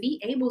position to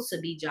be able to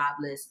be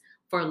jobless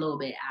for a little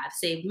bit. I've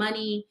saved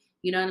money.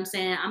 You know what I'm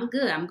saying? I'm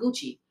good. I'm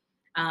Gucci.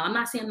 I'm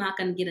not saying I'm not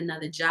going to get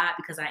another job,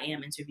 because I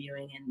am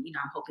interviewing, and,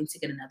 I'm hoping to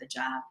get another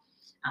job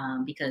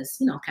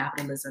because,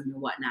 capitalism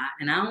and whatnot.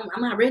 And I'm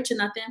not rich or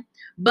nothing,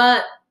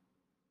 but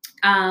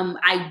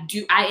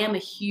I am a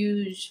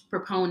huge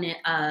proponent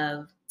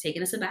of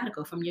taking a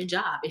sabbatical from your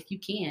job if you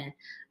can.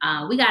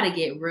 We got to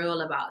get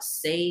real about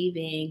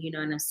saving, you know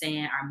what I'm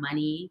saying, our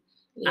money,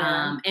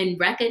 and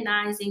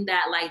recognizing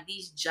that like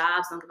these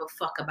jobs don't give a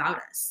fuck about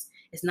us.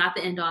 It's not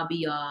the end all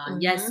be all.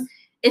 Yes,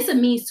 it's a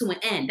means to an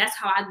end. That's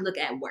how I look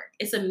at work.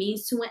 It's a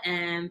means to an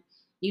end.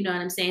 You know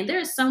what I'm saying?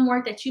 There's some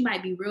work that you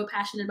might be real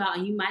passionate about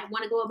and you might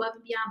want to go above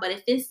and beyond. But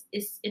if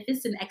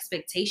it's an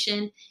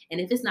expectation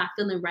and if it's not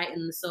feeling right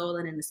in the soul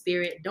and in the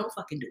spirit, don't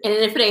fucking do it. And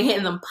if it ain't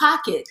hitting them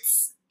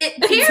pockets,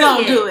 period,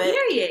 don't do it.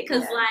 Period.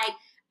 Because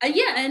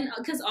and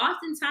because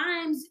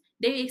oftentimes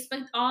they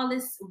expect all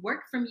this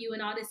work from you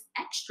and all this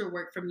extra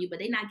work from you, but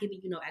they're not giving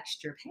you no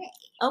extra pay.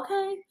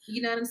 Okay.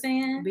 You know what I'm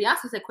saying?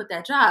 Beyonce said quit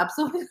that job.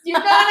 So you know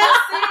what I'm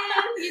saying?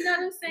 You know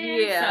what I'm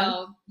saying? Yeah.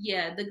 So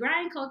yeah, the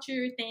grind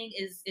culture thing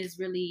is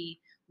really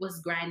what's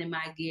grinding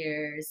my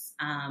gears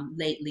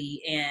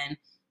lately. And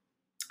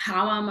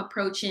how I'm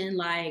approaching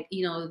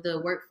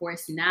the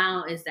workforce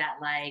now is that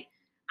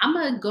I'm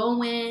gonna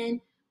go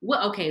in.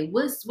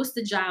 What's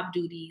the job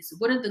duties?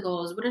 What are the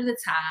goals? What are the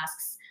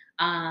tasks?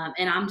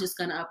 And I'm just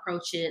gonna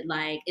approach it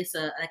like it's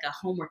a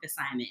homework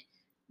assignment.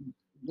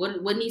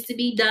 What needs to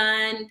be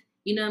done?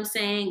 You know what I'm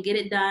saying? Get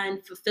it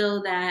done,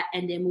 fulfill that,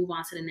 and then move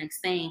on to the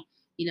next thing.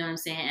 You know what I'm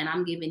saying? And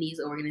I'm giving these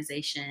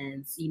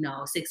organizations,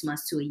 6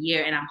 months to a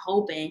year, and I'm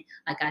hoping,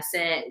 like I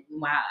said,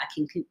 while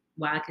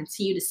I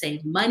continue to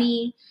save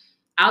money,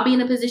 I'll be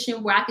in a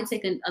position where I can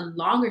take a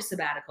longer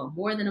sabbatical,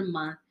 more than a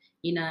month.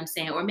 You know what I'm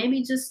saying? Or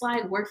maybe just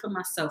work for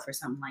myself or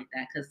something like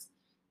that. Because,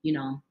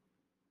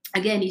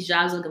 again, these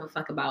jobs don't give a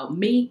fuck about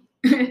me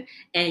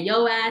and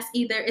your ass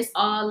either. It's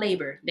all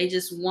labor. They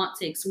just want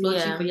to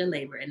exploit you for your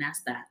labor, and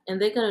that's that.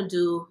 And they're gonna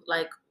do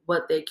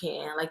what they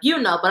can,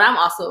 but I'm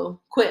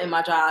also quitting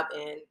my job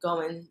and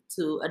going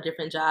to a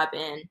different job.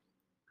 And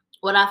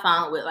what I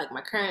found with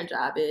my current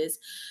job is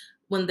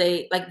when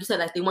they, like you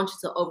said, they want you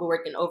to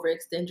overwork and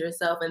overextend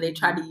yourself, and they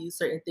try to use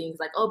certain things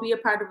be a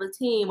part of a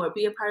team or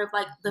be a part of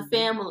the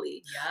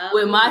family. Yep.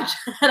 With my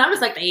job, and I'm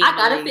just family. I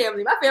got a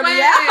family. My family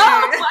out.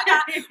 I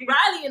got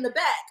Riley in the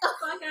back.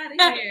 Fuck out of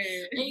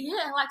here. And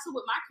so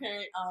with my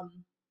current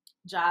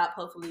job,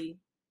 hopefully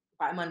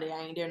by Monday I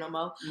ain't there no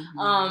more.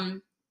 Mm-hmm.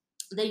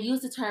 They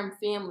use the term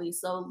family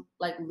so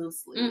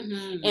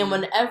loosely, and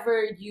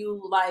whenever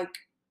you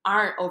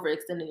aren't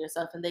overextending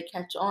yourself and they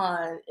catch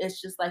on,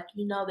 it's just they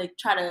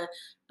try to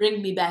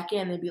bring me back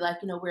in and be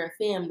we're a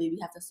family, we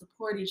have to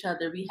support each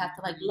other, we have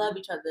to love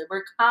each other,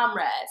 we're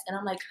comrades. And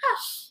I'm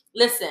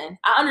listen,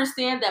 I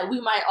understand that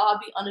we might all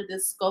be under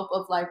this scope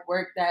of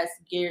work that's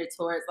geared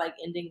towards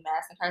ending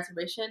mass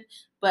incarceration,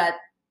 but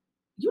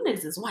you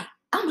niggas is white,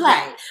 I'm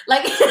black.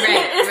 Right.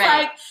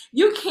 It's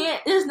you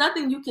can't, there's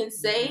nothing you can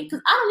say,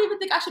 because I don't even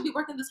think I should be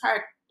working this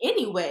hard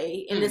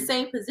anyway in the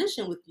same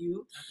position with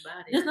you.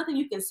 There's nothing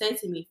you can say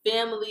to me,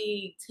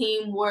 family,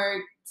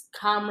 teamwork,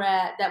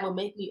 comrade, that will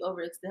make me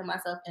overextend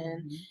myself.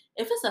 And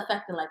if it's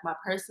affecting my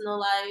personal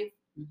life,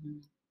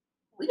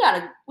 we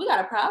got a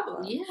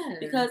problem. Yeah.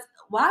 Because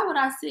why would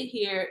I sit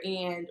here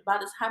and by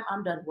the time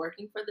I'm done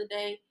working for the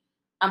day,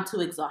 I'm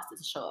too exhausted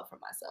to show up for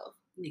myself?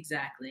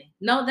 Exactly.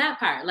 No, that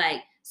part.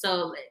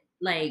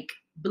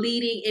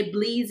 Bleeding, it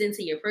bleeds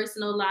into your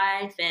personal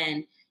life.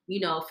 And,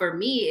 for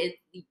me,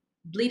 it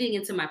bleeding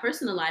into my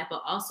personal life,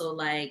 but also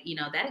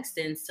that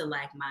extends to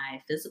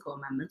my physical,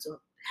 my mental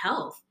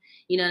health.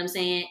 You know what I'm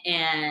saying?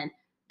 And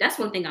that's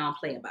one thing I don't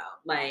play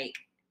about.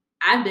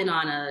 I've been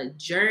on a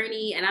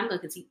journey, and I'm going to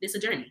continue. It's a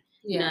journey.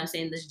 Yeah. You know what I'm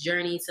saying? This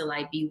journey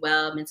to be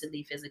well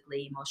mentally,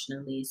 physically,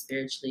 emotionally,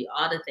 spiritually,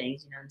 all the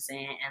things, you know what I'm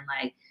saying?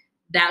 And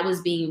that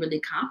was being really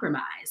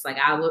compromised.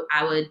 I would,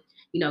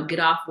 get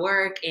off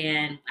work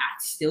and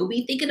I'd still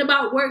be thinking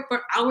about work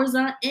for hours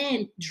on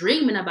end,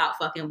 dreaming about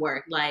fucking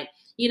work.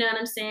 You know what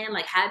I'm saying?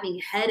 Having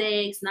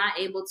headaches, not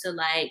able to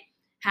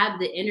have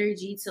the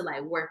energy to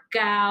work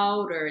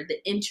out or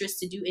the interest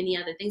to do any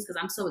other things because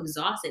I'm so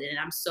exhausted and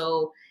I'm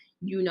so,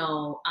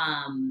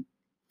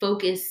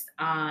 focused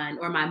on,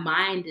 or my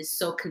mind is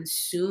so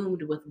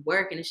consumed with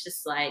work. And it's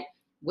just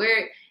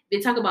where they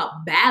talk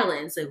about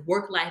balance,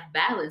 work-life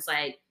balance,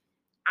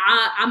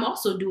 I'm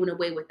also doing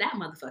away with that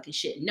motherfucking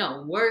shit.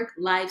 No,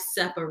 work-life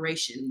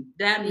separation.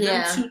 Them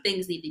two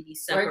things need to be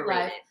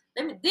separated.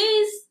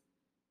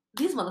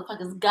 These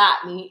motherfuckers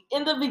got me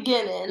in the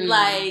beginning,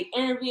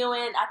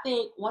 interviewing. I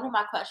think one of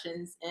my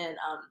questions in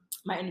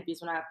my interviews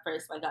when I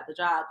first got the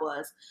job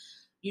was,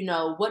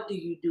 what do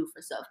you do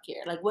for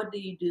self-care? What do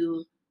you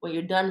do when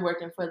you're done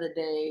working for the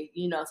day,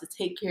 to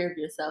take care of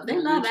yourself? They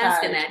love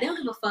asking that. They don't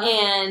give a fuck.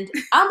 And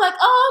I'm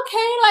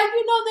okay,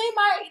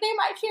 they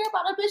might care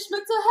about a bitch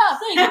mental health.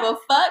 They don't give a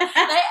fuck.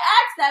 They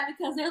asked that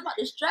because they was about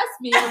to stress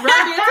me and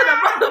run me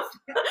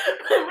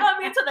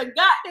into the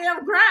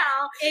goddamn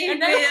ground.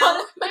 And they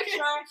wanted to make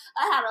sure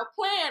I had a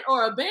plan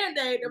or a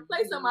Band-Aid to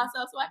place on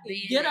myself so I can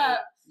get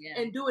up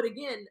and do it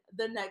again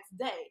the next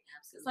day.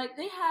 Absolutely. It's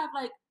they have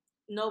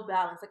no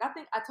balance. I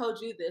think I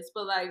told you this,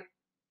 but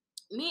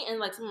me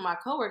and some of my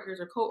coworkers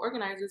or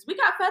co-organizers, we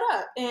got fed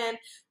up and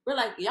we're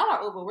y'all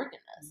are overworking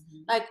us.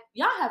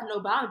 Y'all have no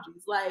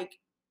boundaries. I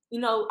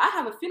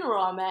have a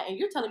funeral I'm at and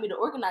you're telling me to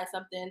organize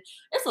something.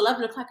 It's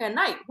 11 o'clock at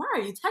night. Why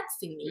are you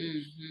texting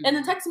me? And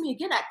then texting me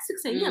again at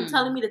 6 a.m.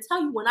 telling me to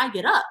tell you when I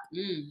get up.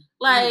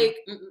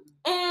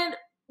 And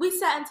we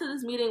sat into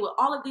this meeting with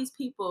all of these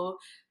people,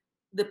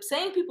 the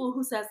same people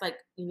who says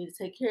you need to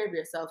take care of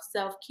yourself,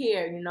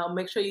 self-care,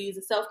 make sure you use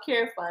a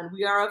self-care fund.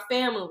 We are a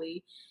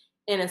family.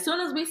 And as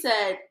soon as we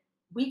said,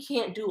 we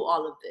can't do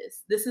all of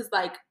this, this is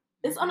like,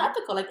 it's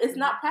unethical. Like, it's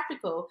not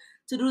practical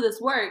to do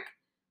this work.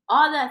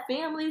 All that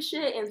family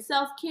shit and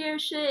self-care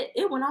shit,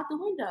 it went out the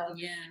window.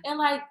 Yeah. And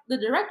like the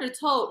director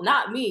told,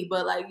 not me,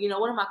 but like,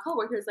 one of my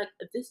coworkers, like,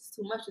 if this is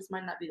too much, this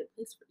might not be the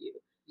place for you.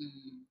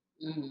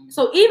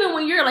 So even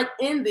when you're like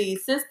in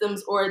these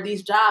systems or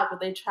these jobs where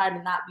they try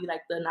to not be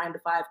like the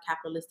 9-to-5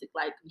 capitalistic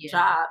like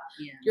job,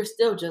 you're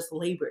still just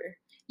labor.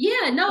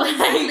 Yeah, no,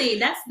 exactly.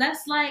 That's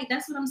what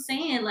I'm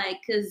saying. Like,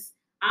 because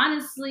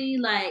honestly,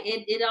 like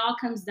it all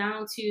comes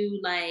down to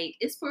like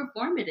it's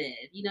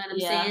performative. You know what I'm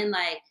saying?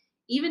 Like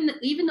even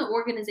the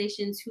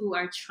organizations who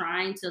are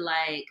trying to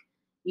like,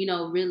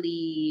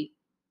 really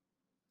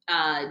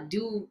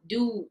do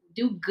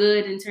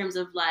good in terms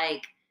of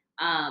like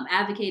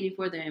advocating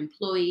for their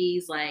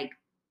employees, like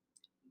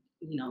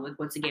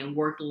once again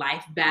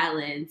work-life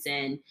balance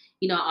and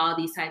all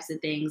these types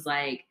of things,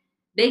 like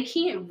they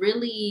can't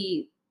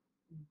really,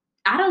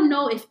 I don't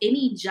know if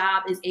any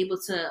job is able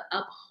to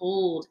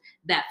uphold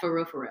that for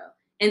real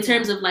in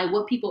terms of like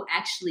what people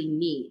actually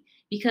need,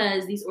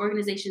 because these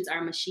organizations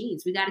are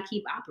machines. We got to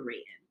keep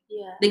operating.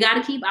 They got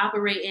to keep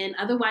operating,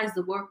 otherwise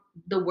the work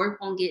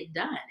won't get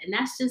done. And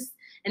that's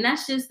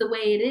just the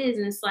way it is.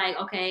 And it's like,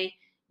 okay,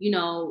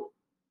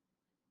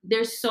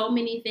 there's so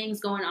many things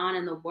going on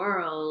in the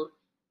world,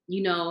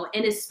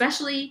 and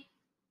especially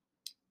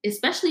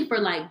for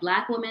like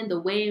Black women, the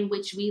way in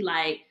which we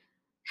like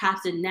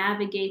have to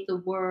navigate the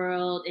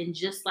world, and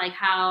just like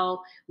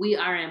how we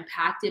are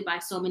impacted by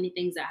so many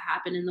things that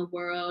happen in the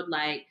world,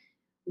 like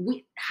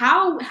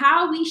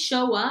how we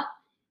show up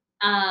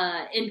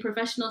in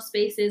professional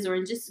spaces or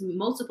in just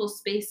multiple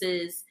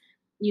spaces,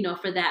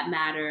 for that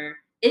matter,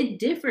 it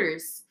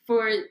differs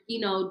for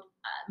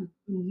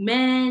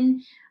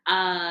men,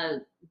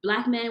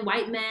 Black men,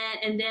 white men,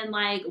 and then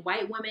like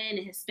white women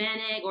and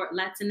Hispanic or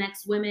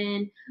Latinx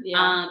women.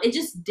 It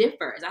just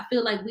differs. I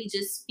feel like we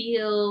just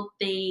feel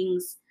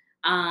things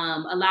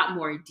a lot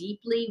more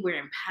deeply.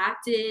 We're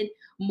impacted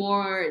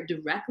more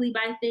directly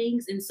by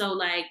things. And so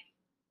like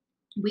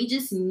we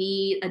just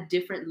need a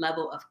different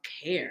level of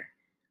care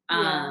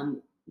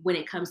when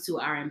it comes to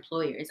our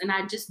employers. And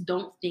I just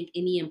don't think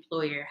any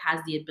employer has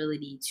the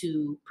ability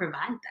to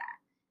provide that.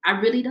 I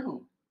really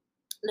don't.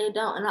 They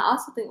don't. And I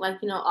also think like,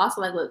 also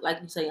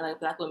like you say, like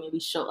Black women, we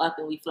show up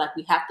and we feel like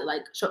we have to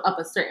like show up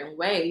a certain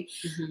way.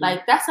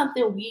 Like that's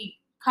something we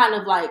kind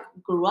of like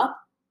grew up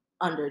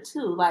under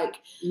too.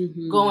 Like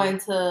going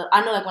to,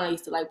 I know like when I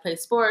used to like play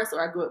sports,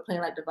 or I grew up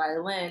playing like the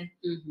violin,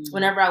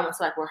 whenever I went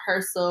to like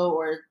rehearsal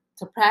or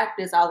to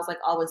practice, I was like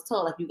always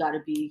told like you got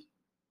to be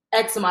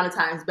X amount of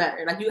times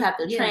better. Like you have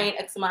to train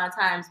X amount of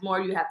times more.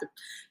 You have to,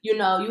 you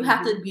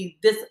have to be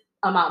this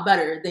amount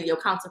better than your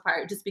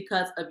counterpart just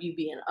because of you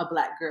being a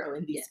Black girl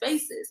in these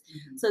spaces.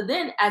 So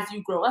then as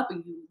you grow up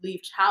and you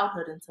leave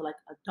childhood into like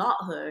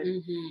adulthood,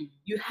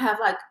 you have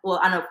like, well,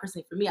 I know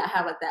personally for me, I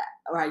have like that,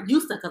 or I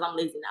used to, because I'm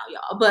lazy now,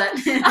 y'all, but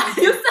I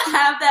used to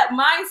have that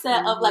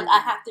mindset of like, I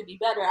have to be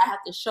better. I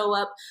have to show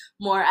up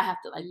more. I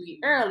have to like be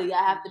early.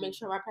 I have to make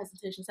sure my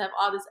presentations have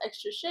all this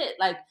extra shit.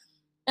 Like,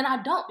 and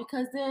I don't,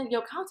 because then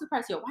your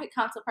counterparts, your white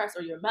counterparts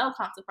or your male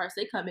counterparts,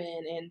 they come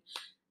in and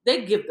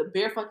they give the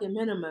bare fucking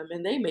minimum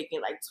and they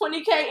making like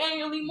 $20K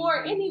annually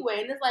more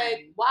anyway. And it's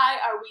like, why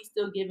are we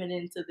still giving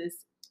into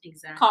this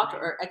culture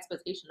or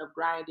expectation of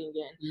grinding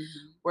and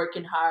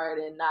working hard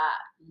and not?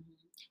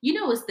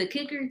 It's the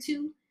kicker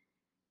too.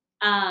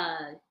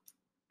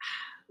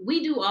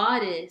 We do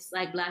all this,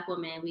 like Black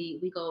women,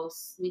 we go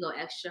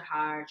extra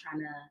hard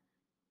trying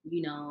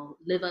to,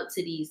 live up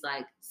to these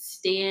like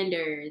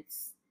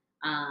standards.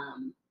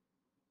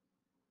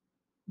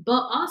 But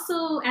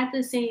also at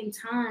the same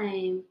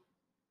time,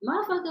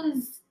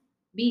 motherfuckers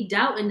be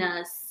doubting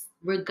us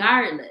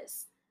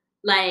regardless.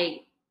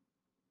 Like,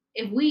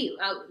 if we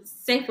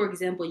say, for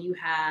example, you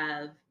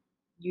have,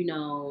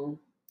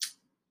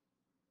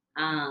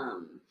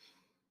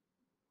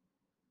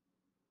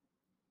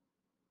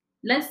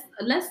 let's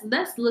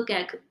look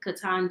at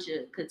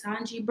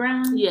Ketanji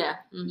Brown. Yeah.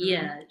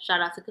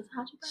 Shout out to Ketanji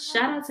Brown.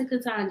 Shout out to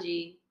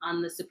Ketanji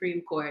on the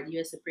Supreme Court,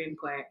 U.S. Supreme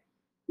Court.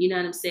 You know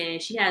what I'm saying?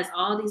 She has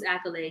all these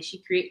accolades.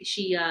 She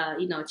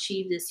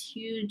achieved this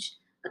huge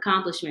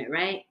accomplishment,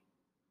 right?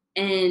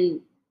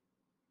 And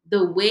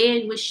the way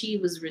in which she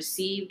was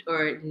received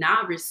or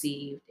not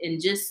received,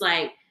 and just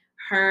like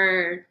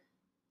her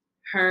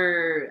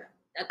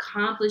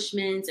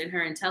accomplishments and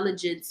her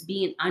intelligence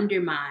being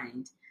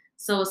undermined.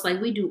 So it's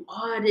like we do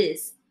all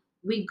this,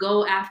 we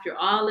go after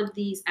all of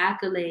these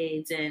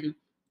accolades and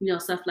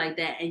stuff like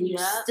that, and you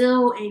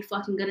still ain't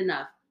fucking good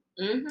enough.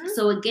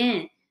 So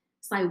again,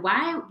 it's like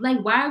why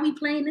are we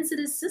playing into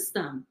this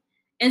system?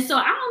 And so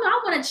I don't know,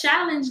 I want to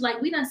challenge, like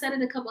we done said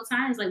it a couple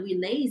times, like we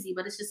lazy,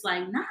 but it's just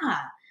like, nah,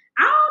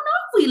 I don't know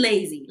if we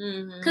lazy,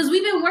 because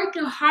we've been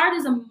working hard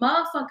as a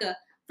motherfucker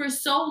for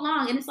so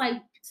long. And it's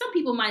like, some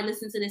people might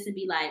listen to this and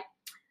be like,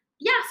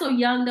 yeah, so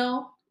young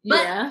though.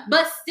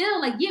 But still,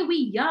 like, yeah, we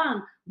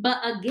young. But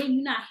again,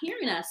 you're not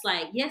hearing us.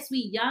 Like, yes,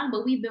 we young,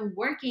 but we've been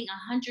working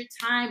 100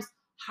 times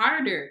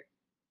harder.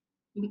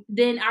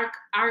 than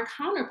our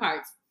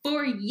counterparts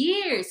for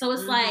years. So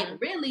it's like,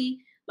 Mhm. really,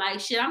 like,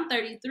 shit, I'm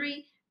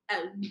 33.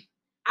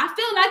 I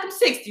feel like I'm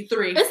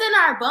 63. It's in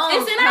our bones,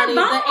 It's in honey.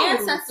 our The bones.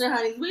 ancestor,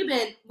 honey. We've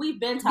been We've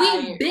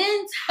tired.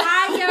 been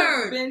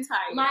tired. Been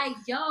tired. Like,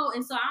 yo,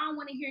 and so I don't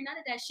want to hear none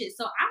of that shit.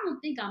 So I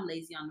don't think I'm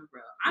lazy on the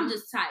real. I'm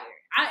just tired.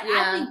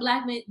 I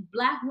think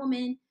black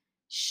women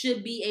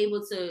should be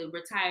able to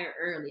retire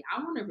early.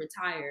 I want to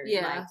retire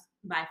like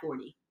by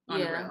 40 on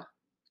the real.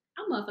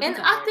 I'm motherfucking and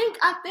tired.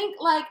 I think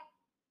like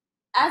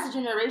as a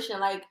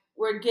generation, like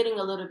we're getting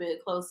a little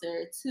bit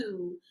closer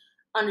to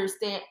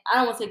understand. I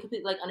don't want to say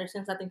completely like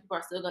understand. 'Cause I think people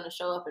are still going to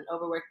show up and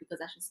overwork because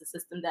that's just the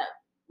system that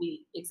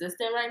we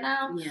exist in right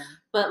now. Yeah.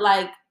 But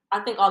like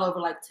I think all over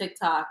like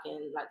TikTok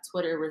and like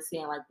Twitter, we're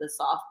seeing like the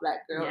soft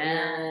black girl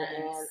era,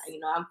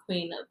 and I'm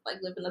queen of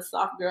like living a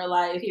soft girl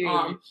life.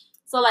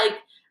 So like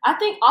I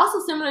think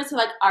also similar to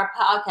like our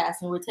podcast,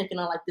 and we're taking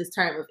on like this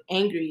term of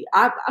angry.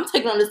 I'm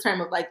taking on this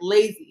term of like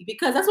lazy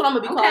because that's what I'm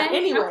gonna be called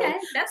anyway. Okay,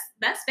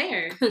 that's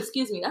fair.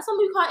 Excuse me, that's what I'm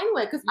gonna be called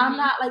anyway because I'm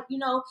not like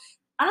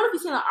I don't know if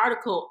you've seen an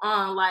article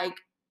on like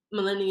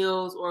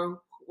millennials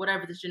or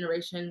whatever this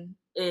generation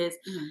is,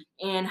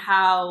 and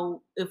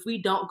how if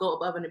we don't go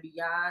above and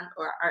beyond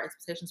or our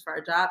expectations for our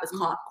job, it's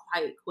called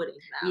quiet quitting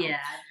now. Yeah,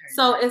 I've heard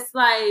so that. It's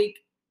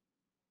like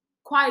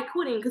quiet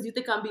quitting because you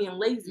think I'm being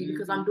lazy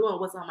because I'm doing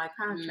what's on my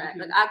contract.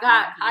 Like I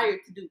got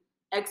hired to do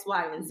X,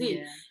 Y, and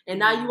Z, and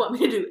now you want me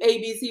to do A,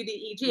 B, C, D,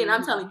 E, G, and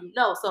I'm telling you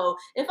no. So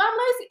if I'm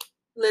lazy,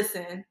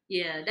 listen.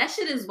 Yeah, that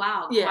shit is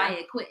wild.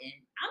 Quiet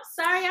quitting.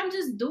 I'm sorry, I'm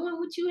just doing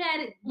what you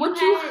had.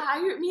 You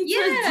hired me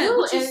to do.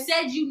 What you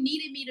said you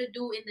needed me to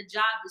do in the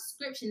job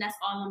description. That's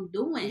all I'm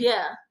doing.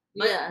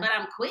 But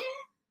I'm quitting.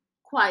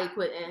 Quiet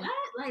quitting. What?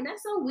 Like,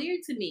 that's so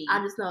weird to me.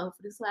 I just know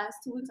for this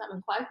last 2 weeks I've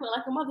been quiet quitting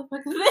like a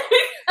motherfucker.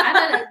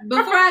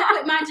 Before I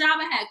quit my job,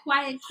 I had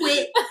quiet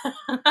quit,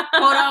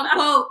 quote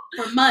unquote,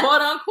 for months.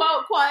 Quote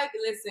unquote quiet.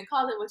 Listen,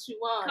 call it what you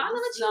want. Call it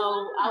what you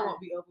want. No, I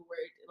won't be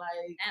overworked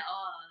like at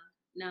all.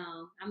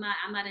 No, I'm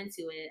not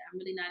into it. I'm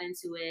really not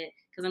into it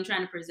because I'm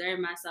trying to preserve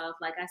myself.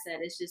 Like I said,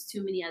 it's just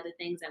too many other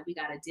things that we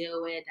got to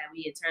deal with, that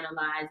we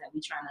internalize, that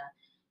we trying to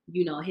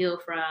heal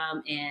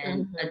from,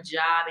 and a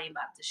job ain't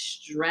about to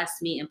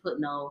stress me and put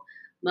no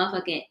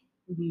motherfucking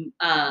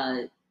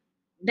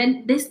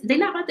then they're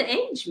not about to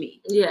age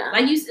me.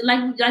 Like you said,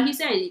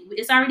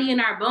 it's already in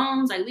our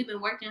bones. Like, we've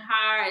been working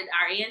hard.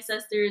 Our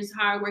ancestors'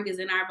 hard work is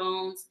in our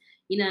bones.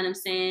 You know what I'm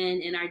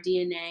saying? In our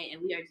DNA,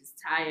 and we are just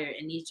tired.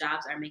 And these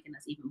jobs are making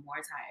us even more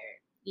tired.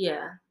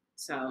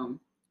 So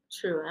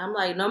true. And I'm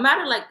like, no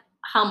matter like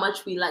how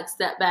much we like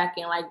step back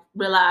and like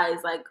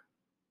realize like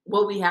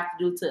what we have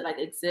to do to like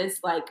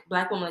exist, like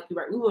black women, like you,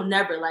 right, we will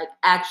never like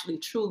actually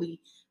truly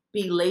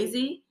be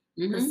lazy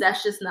because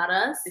that's just not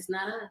us. It's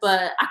not us.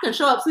 But I can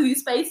show up to these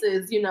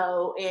spaces,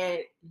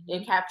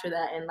 and capture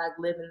that and like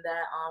live in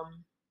that.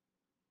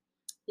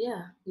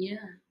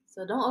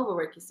 So don't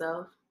overwork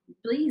yourself.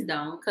 Please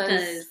don't,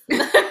 because it's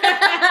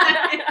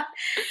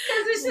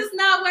just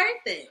not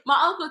worth it. My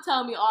uncle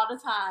tell me all the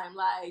time,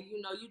 like,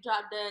 you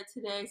drop dead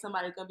today,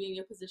 somebody's gonna be in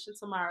your position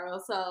tomorrow.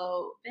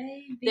 So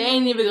baby, they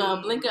ain't even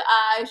gonna blink an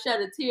eye,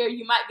 shed a tear.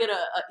 You might get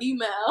a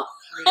email.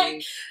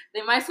 Like,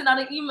 they might send out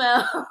an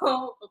email.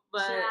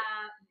 But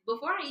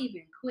before I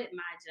even quit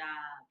my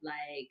job,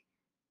 like,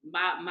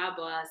 my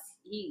boss,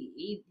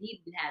 he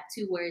didn't have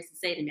 2 words to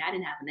say to me. I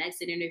didn't have an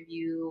exit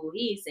interview.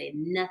 He didn't say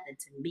nothing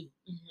to me.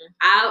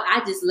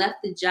 I just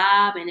left the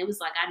job, and it was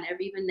like I never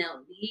even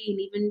know. He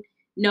didn't even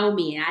know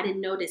me, and I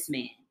didn't know this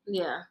man.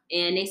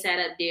 And they sat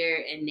up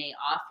there and they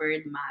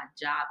offered my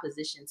job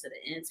position to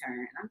the intern.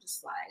 And I'm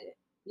just like,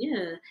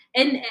 yeah.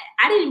 And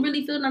I didn't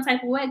really feel no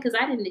type of way because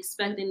I didn't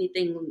expect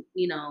anything,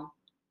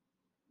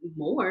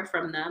 more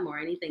from them or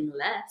anything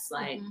less.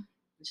 Like,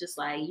 it's just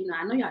like,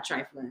 I know y'all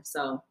trifling,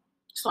 so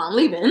I'm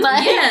leaving.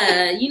 Like,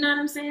 yeah, you know what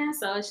I'm saying?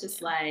 So it's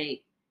just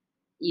like,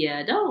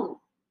 don't.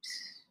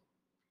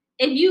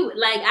 If you,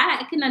 like,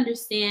 I can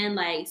understand,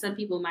 like, some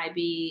people might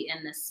be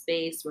in the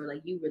space where,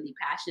 like, you really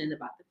passionate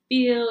about the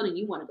field and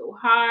you want to go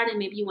hard and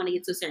maybe you want to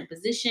get to a certain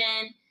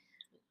position.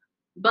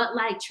 But,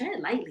 like,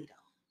 tread lightly,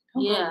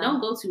 though. Don't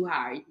go too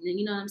hard.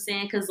 You know what I'm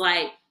saying? Because,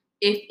 like,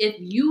 if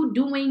you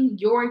doing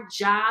your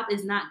job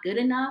is not good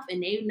enough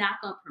and they're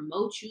not going to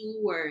promote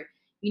you or,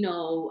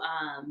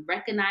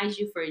 recognize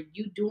you for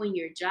you doing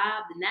your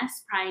job, then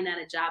that's probably not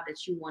a job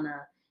that you want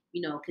to,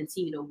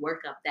 continue to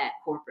work up that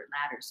corporate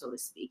ladder, so to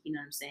speak. You know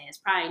what I'm saying? It's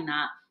probably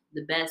not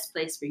the best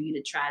place for you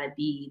to try to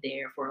be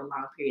there for a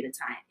long period of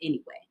time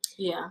anyway.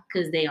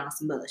 Because they on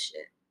some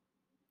bullshit.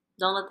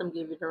 Don't let them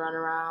give you the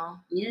runaround.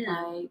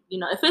 Like,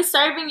 if it's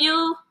serving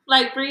you,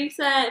 like Bree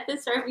said, if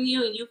it's serving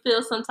you and you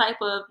feel some type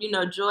of,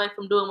 joy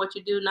from doing what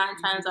you do, 9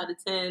 times out of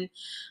 10,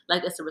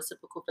 like, it's a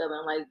reciprocal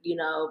feeling, like,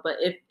 but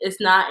if it's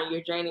not and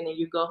you're draining and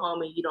you go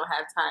home and you don't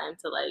have time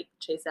to, like,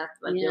 chase after,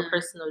 like, your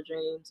personal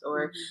dreams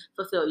or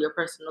fulfill your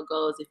personal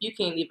goals, if you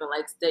can't even,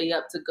 like, stay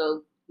up to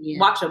go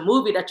watch a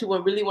movie that you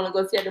would really want to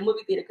go see at the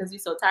movie theater because you're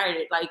so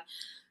tired, like,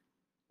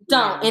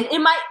 don't. Yeah. And it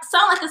might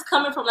sound like it's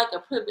coming from like a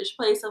privileged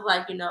place of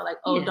like, like,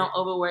 oh, Yeah. don't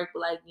overwork,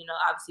 but like,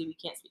 obviously we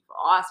can't speak for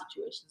all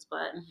situations,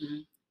 but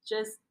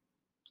just.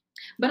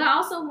 But I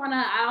also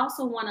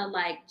wanna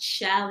like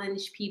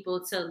challenge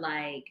people to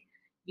like,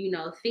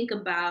 think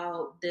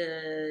about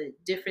the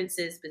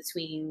differences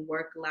between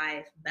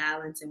work-life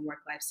balance and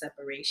work-life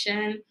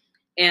separation,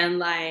 and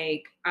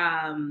like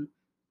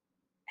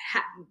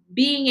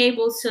being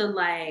able to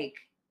like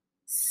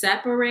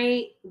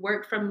separate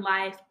work from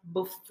life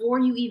before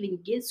you even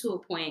get to a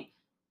point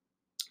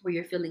where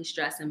you're feeling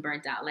stressed and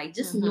burnt out. Like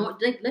just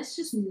let's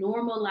just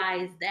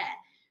normalize that.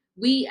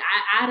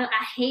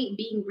 I hate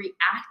being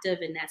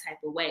reactive in that type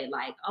of way.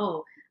 Like,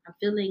 oh, I'm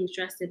feeling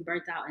stressed and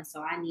burnt out, and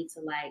so I need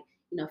to like,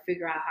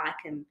 figure out how I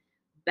can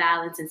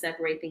balance and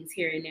separate things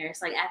here and there.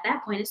 It's like at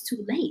that point it's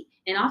too late.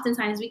 And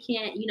oftentimes we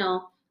can't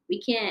we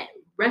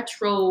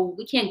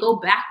can't go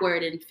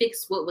backward and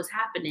fix what was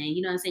happening.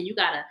 You know what I'm saying? You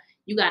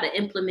gotta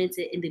implement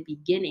it in the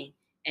beginning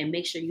and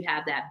make sure you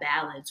have that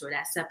balance or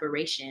that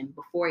separation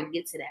before it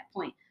gets to that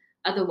point.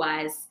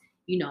 Otherwise,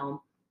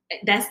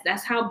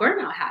 that's how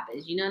burnout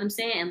happens. You know what I'm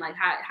saying? And like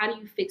how do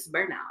you fix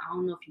burnout? I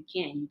don't know if you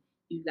can.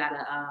 You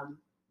gotta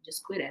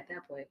just quit at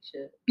that point.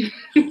 Shit.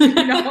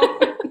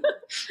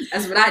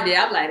 That's what I did.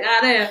 I'm like,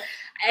 damn,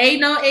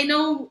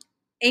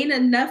 ain't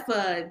enough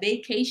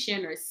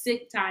vacation or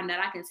sick time that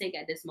I can take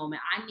at this moment.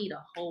 I need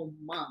a whole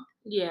month.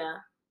 Yeah.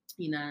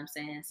 You know what I'm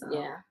saying? So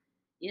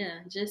yeah,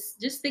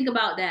 just think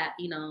about that.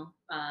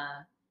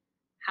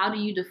 How do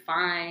you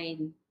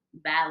define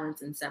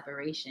balance and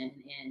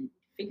separation, and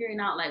figuring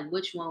out like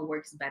which one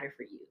works better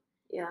for you?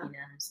 Yeah. You know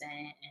what I'm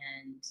saying?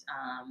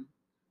 And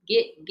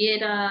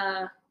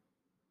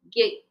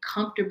get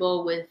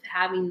comfortable with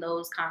having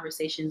those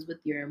conversations with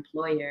your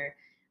employer.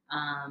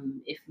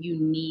 If you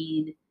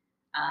need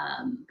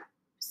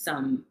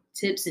some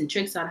tips and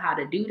tricks on how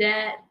to do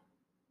that,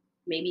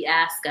 maybe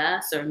ask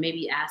us, or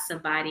maybe ask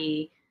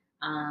somebody,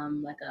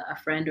 like a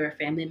friend or a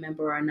family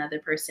member or another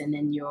person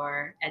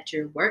at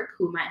your work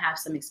who might have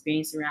some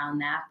experience around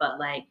that. But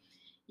like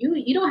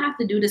you don't have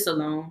to do this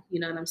alone. You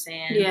know what I'm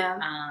saying? Yeah.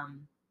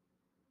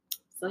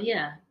 So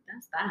yeah,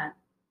 that's that.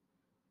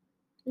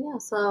 Yeah.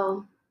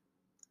 So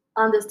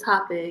on this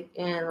topic,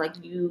 and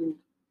like you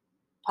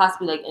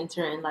possibly like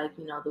entering like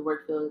the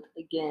work field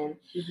again,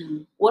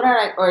 what are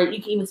like, or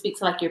you can even speak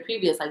to like your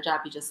previous like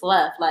job you just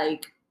left,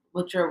 like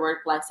with your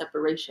work life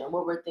separation,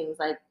 what were things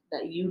like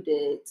that you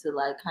did to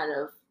like kind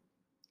of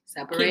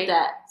separate keep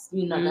that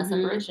that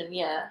separation?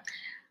 Yeah.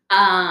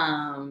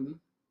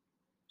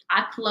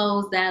 I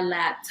closed that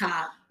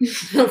laptop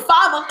 5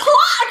 o'clock.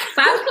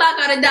 5 o'clock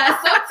on the dot,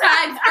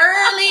 sometimes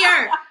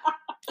earlier.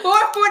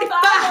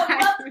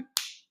 4:45.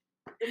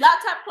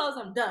 Laptop closed,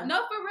 I'm done.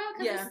 No, for real,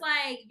 because it's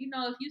like,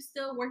 if you're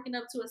still working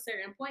up to a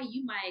certain point,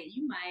 you might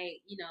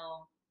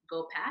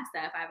go past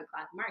that 5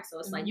 o'clock mark. So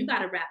it's like you got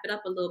to wrap it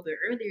up a little bit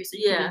earlier so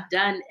you can be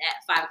done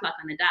at 5 o'clock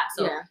on the dot.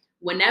 So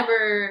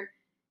whenever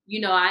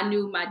I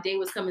knew my day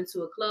was coming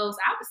to a close,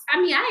 I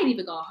ain't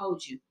even gonna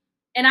hold you.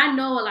 And I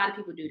know a lot of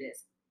people do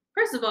this.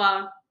 First of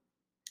all,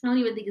 I don't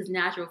even think it's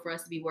natural for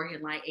us to be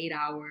working like 8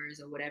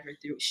 hours or whatever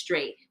through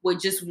straight with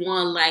just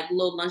one like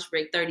little lunch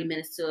break, 30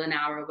 minutes to an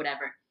hour or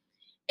whatever.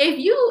 If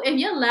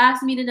your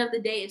last meeting of the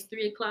day is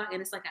 3 o'clock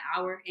and it's like an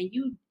hour, and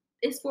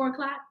it's 4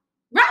 o'clock,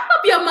 wrap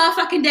up your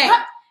motherfucking day.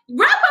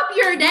 Wrap up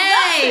your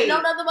day. No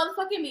other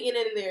motherfucking meeting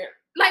in there.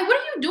 Like, what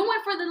are you doing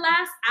for the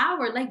last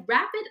hour? Like,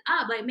 wrap it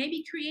up. Like,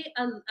 maybe create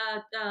a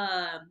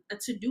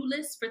to-do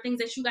list for things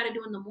that you got to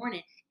do in the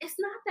morning. It's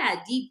not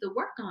that deep. The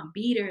work gonna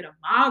be there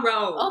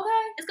tomorrow.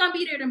 Okay. It's gonna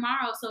be there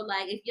tomorrow. So,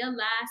 like, if your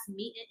last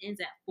meeting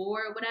ends at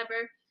 4 or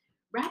whatever,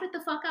 wrap it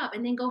the fuck up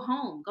and then go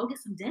home. Go get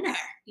some dinner.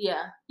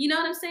 Yeah. You know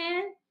what I'm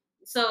saying?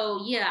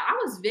 So, yeah, I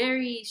was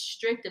very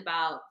strict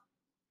about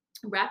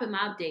wrapping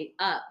my day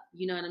up.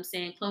 You know what I'm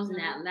saying? Closing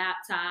that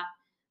laptop.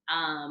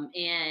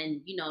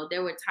 And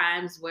there were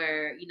times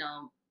where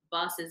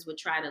bosses would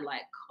try to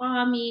like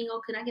call me.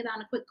 Oh, can I get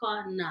on a quick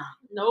call? Nah,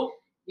 nope.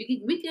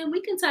 We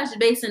can touch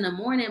base in the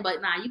morning,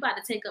 but nah, you about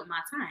to take up my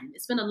time.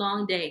 It's been a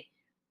long day.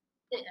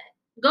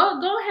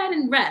 Go ahead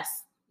and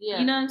rest. Yeah,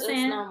 you know what I'm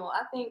saying? It's normal.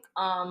 I think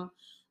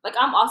like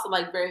I'm also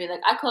like very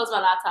like I close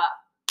my laptop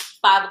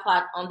 5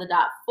 o'clock on the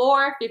dot,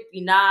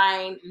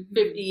 4:59,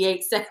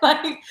 58 seconds,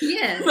 like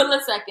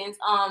milliseconds.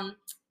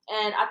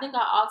 And I think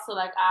I also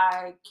like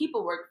I keep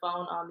a work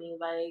phone on me.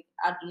 Like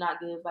I do not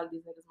give like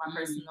these niggas my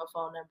personal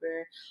phone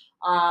number.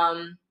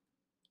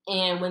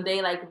 And when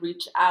they like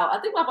reach out, I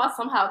think my boss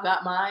somehow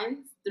got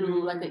mine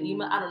through like an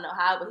email. I don't know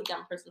how, but he got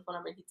my personal phone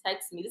number. And he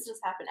texted me. This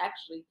just happened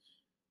actually.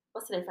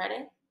 What's today?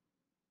 Friday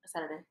or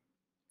Saturday?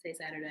 Say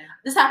Saturday.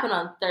 This happened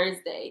on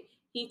Thursday.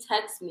 He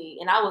texted me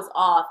and I was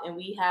off, and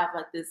we have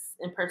like this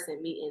in-person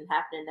meeting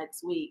happening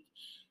next week.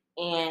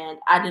 And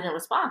I didn't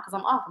respond because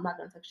I'm off. I'm not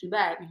going to text you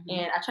back.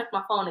 And I checked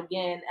my phone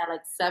again at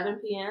like 7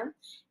 p.m.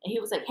 And he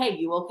was like, hey,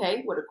 you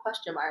okay? With a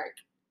question mark.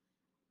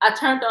 I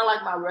turned on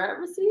like my read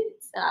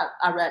receipts and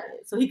I read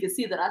it. So he could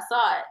see that I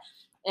saw it.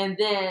 And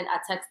then I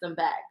texted him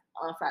back.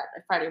 on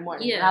Friday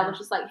morning. And I was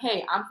just like,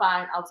 hey, I'm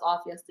fine. I was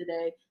off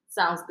yesterday.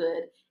 Sounds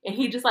good. And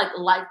he just like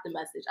liked the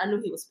message. I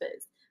knew he was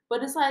pissed.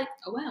 But it's like,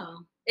 oh,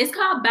 well, it's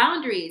called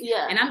boundaries.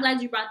 Yeah. And I'm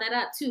glad you brought that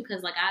up too,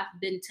 because like I've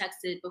been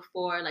texted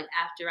before, like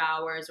after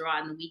hours or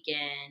on the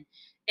weekend.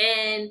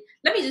 And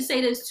let me just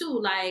say this too,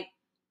 like,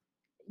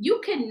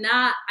 you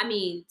cannot, I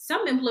mean,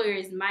 some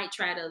employers might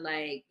try to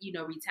like, you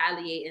know,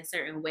 retaliate in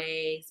certain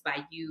ways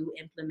by you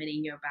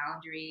implementing your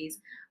boundaries.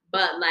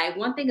 But like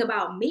one thing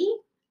about me,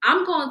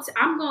 I'm going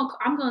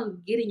to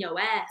get in your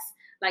ass.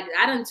 Like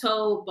I done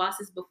told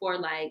bosses before,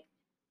 like,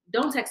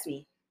 don't text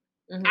me.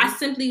 Mhm. I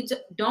simply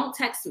don't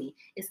text me.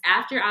 It's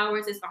after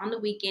hours. It's on the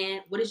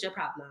weekend. What is your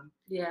problem?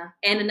 Yeah.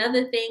 And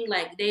another thing,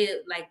 like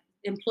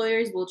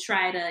employers will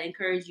try to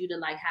encourage you to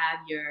like have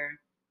your,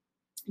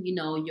 you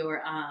know,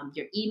 your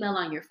email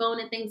on your phone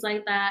and things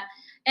like that.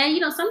 And you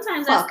know,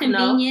 sometimes that's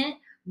convenient.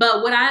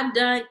 But what I've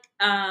done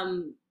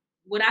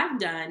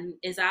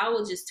is I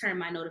will just turn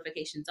my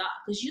notifications off,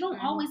 because you don't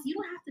have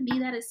to be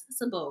that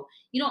accessible.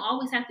 You don't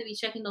always have to be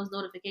checking those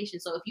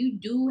notifications. So if you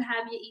do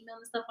have your email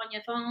and stuff on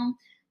your phone,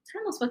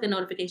 turn those fucking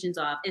notifications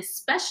off,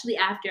 especially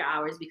after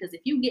hours, because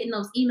if you getting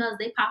those emails,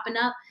 they popping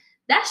up,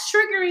 that's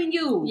triggering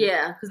you.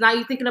 Yeah, because now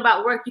you're thinking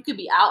about work. You could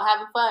be out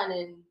having fun,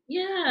 and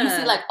you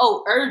see like,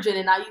 oh, urgent,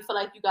 and now you feel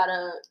like you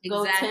gotta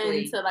go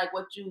tend to like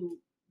what you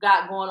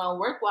got going on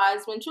work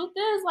wise. When truth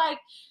is, like,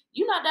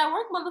 you're not that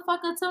work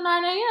motherfucker till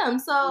 9 a.m.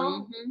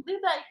 So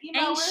leave that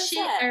email ain't where it's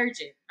shit at.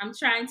 urgent. I'm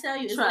trying to tell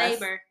you, it's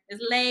labor.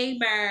 It's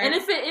labor. And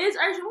if it is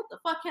urgent, what the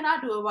fuck can I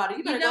do about it?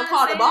 You better go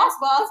call the boss.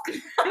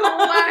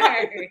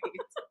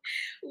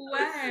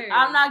 Word.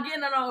 I'm not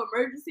getting on an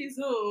emergency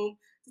Zoom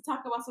to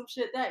talk about some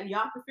shit that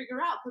y'all can figure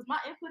out, because my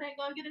input ain't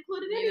gonna get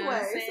included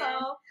anyway.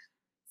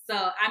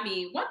 So I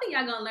mean, one thing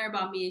y'all gonna learn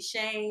about me and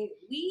Shay,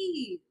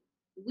 we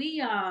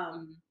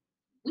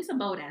some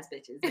bold ass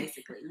bitches,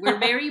 basically. We're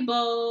very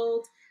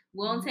bold.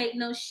 We don't take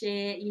no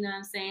shit, you know what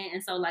I'm saying?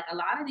 And so like a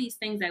lot of these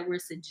things that we're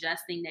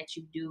suggesting that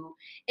you do,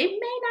 it may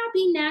not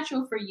be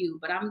natural for you,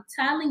 but I'm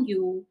telling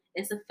you,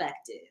 it's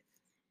effective.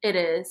 It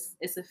is.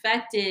 It's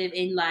effective.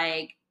 In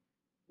like,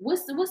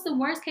 what's the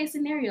worst case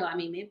scenario? I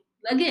mean, maybe,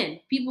 again,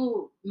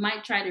 people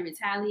might try to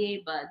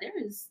retaliate, but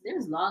there's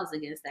laws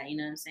against that, you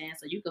know what I'm saying?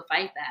 So you could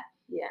fight that.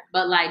 Yeah.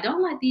 But like,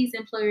 don't let these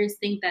employers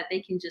think that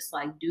they can just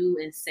like do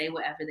and say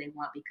whatever they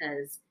want,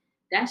 because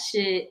that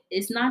shit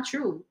is not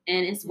true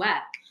and it's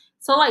whack.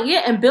 So like,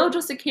 yeah, and build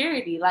your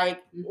security.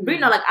 Like, you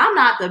know, like, I'm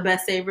not the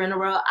best saver in the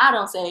world. I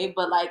don't save,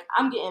 but like,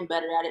 I'm getting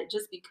better at it,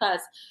 just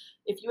because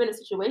if you're in a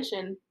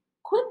situation,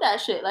 quit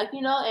that shit. Like,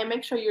 you know, and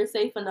make sure you're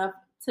safe enough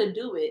to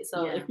do it.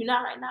 So if you're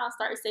not right now,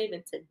 start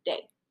saving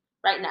today.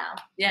 Right now.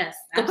 Yes.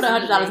 Go put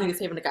 $100 in your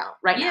saving account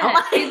right now.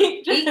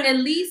 At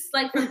least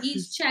like from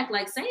each check,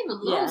 like save a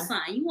little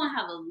something. You want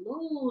to have a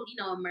little, you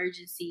know,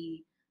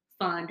 emergency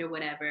fund or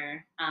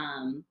whatever.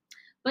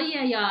 But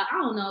yeah, y'all,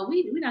 I don't know.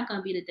 We're not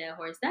gonna beat a dead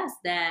horse. That's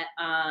that.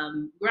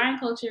 Grind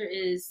culture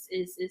is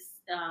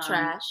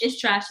trash. It's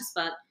trash as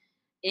fuck.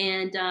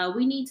 And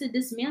we need to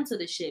dismantle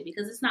the shit,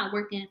 because it's not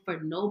working for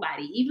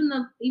nobody. Even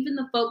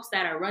the folks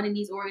that are running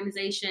these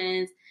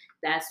organizations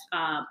that's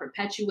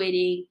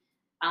perpetuating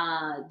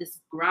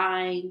this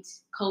grind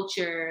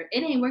culture,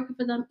 it ain't working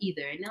for them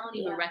either, and they don't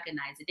even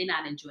recognize it. They're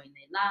not enjoying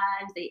their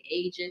lives. They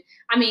aging.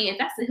 I mean, if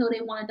that's the hill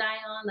they want to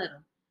die on, let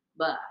them.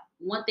 But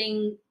one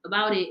thing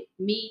about it,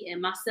 me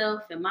and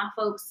myself and my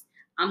folks,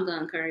 I'm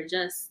gonna encourage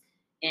us,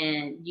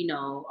 and you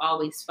know,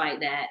 always fight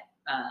that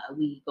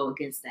we go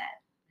against that,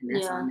 and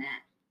that's on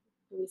that.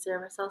 We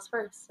serve ourselves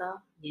first, so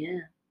yeah.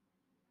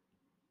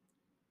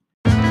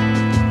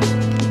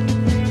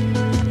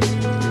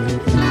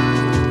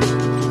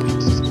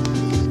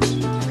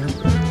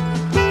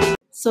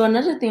 So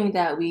another thing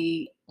that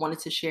we wanted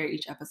to share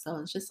each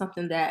episode is just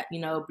something that, you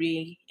know,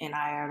 Bree and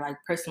I are like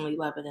personally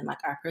loving in like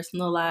our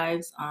personal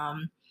lives.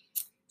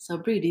 So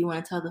Bree, do you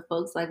want to tell the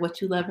folks like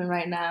what you loving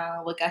right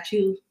now? What got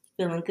you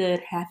feeling good,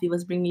 happy,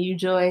 what's bringing you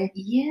joy?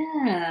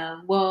 Yeah.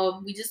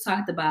 Well, we just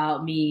talked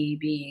about me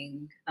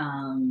being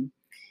kind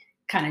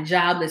of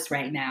jobless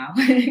right now.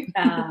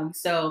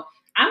 So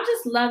I'm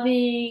just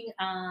loving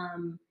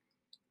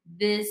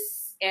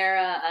this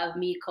era of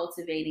me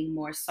cultivating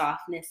more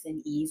softness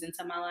and ease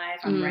into my life.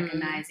 I'm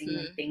recognizing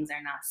when things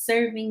are not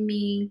serving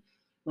me,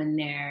 when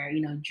they're,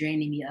 you know,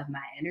 draining me of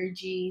my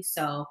energy.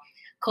 So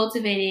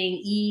cultivating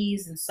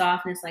ease and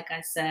softness, like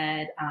I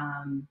said,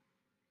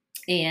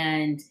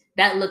 and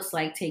that looks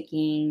like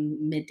taking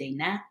midday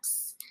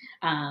naps.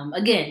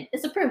 Again,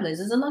 it's a privilege,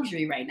 it's a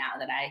luxury right now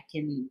that I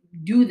can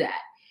do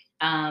that.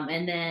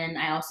 And then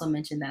I also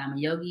mentioned that I'm a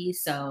yogi.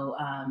 So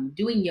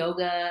doing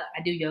yoga,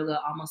 I do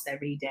yoga almost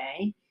every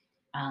day.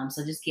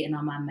 So just getting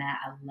on my mat,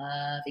 I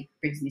love, it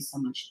brings me so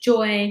much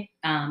joy.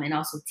 And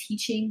also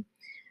teaching.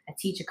 I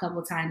teach a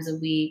couple times a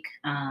week,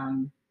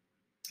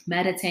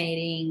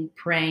 meditating,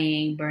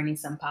 praying, burning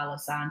some Palo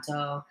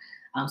Santo.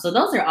 So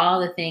those are all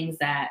the things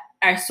that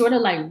are sort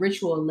of like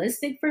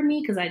ritualistic for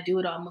me, because I do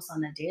it almost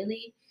on a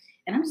daily.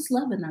 And I'm just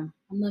loving them.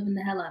 I'm loving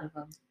the hell out of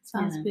them.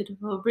 Sounds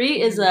beautiful.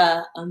 Bree is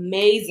a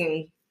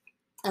amazing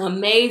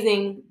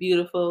amazing,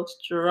 beautiful,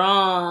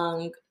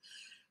 strong.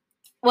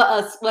 What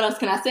else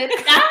can I say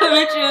to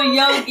compliment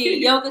you?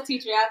 Yoga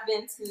teacher. I've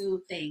been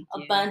to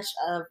a bunch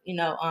of,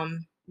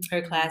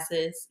 her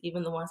classes,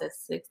 even the ones at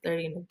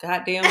 6:30 in the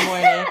goddamn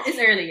morning. It's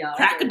early, y'all.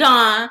 Crack of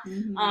dawn.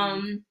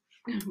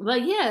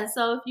 But yeah,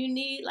 so if you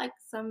need like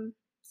some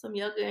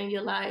yoga in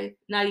your life,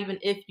 not even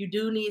if you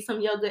do need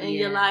some yoga in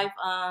your life,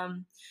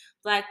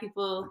 Black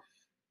people,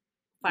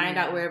 find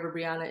out wherever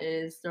Brianna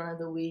is during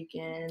the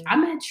weekend.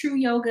 I'm at True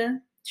Yoga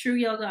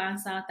on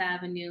South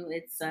Avenue.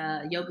 It's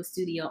a yoga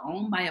studio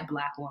owned by a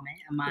Black woman,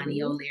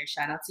 Amani O'Lear.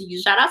 Shout out to you.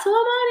 Shout out to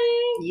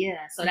Amani.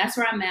 Yeah, so that's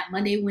where I'm at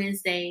Monday,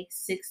 Wednesday,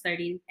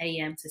 6:30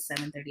 a.m. to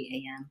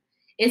 7:30 a.m.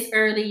 It's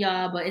early,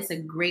 y'all, but it's a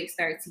great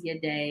start to your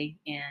day,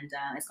 and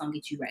it's gonna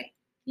get you right.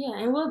 Yeah,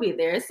 and we'll be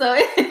there. So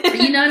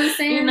you know what I'm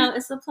saying?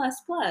 It's a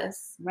plus.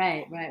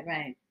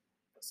 Right.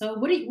 So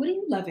what are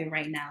you loving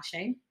right now,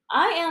 Shay?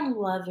 I am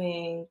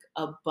loving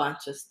a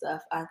bunch of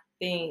stuff. I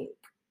think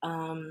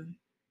I'm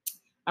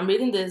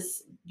reading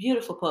this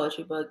beautiful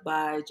poetry book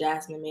by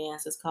Jasmine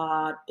Mance. It's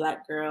called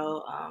Black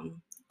Girl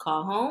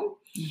Call Home.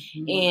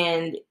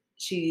 And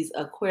she's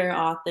a queer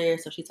author,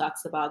 so she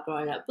talks about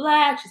growing up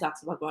Black. She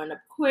talks about growing up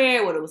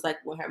queer, what it was like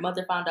when her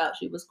mother found out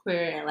she was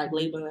queer, and like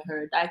labeling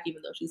her a dyke,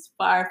 even though she's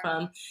far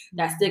from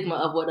that stigma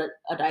of what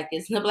a dyke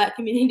is in the Black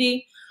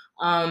community.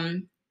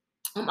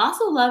 I'm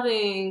also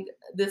loving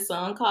this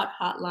song called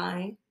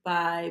Hotline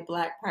by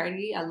Black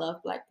Party. I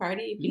love Black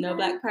Party. If you know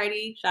Black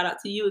Party, shout out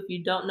to you. If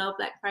you don't know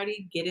Black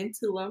Party, get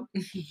into them.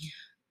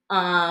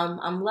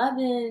 I'm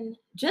loving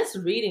just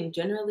reading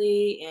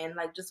generally and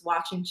like just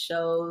watching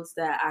shows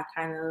that I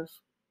kind of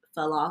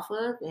fell off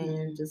of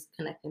and just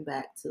connecting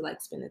back to like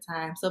spending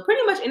time. So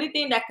pretty much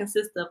anything that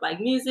consists of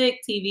like music,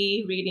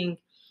 TV, reading,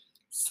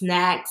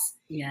 snacks,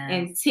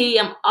 and tea.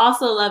 I'm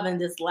also loving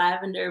this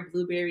lavender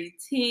blueberry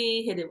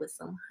tea. Hit it with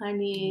some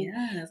honey.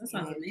 Yes, that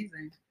sounds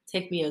amazing.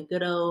 Take me a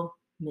good old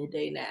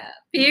midday nap.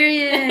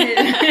 Period.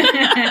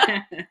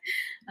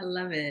 I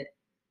love it.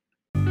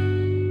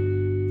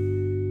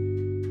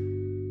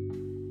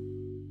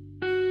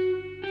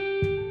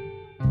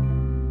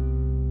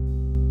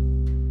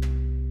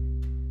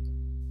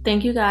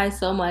 Thank you guys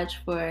so much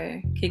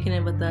for kicking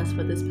it with us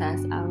for this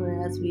past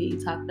hour as we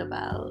talked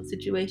about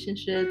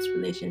situationships,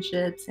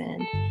 relationships,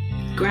 and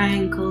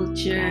grind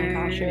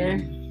culture.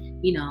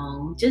 You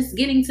know, just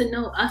getting to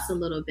know us a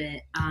little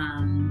bit.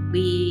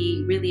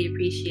 We really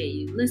appreciate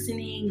you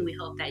listening. We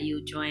hope that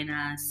you join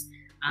us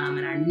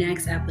in our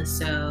next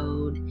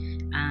episode.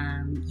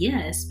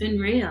 It's been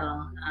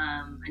real.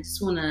 I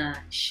just want to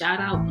shout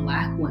out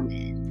Black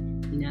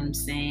women. You know what I'm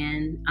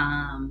saying?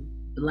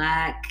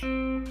 Black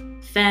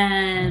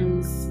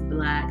femmes,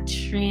 Black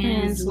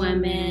trans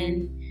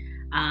women,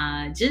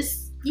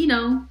 just,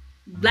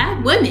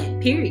 Black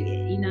women,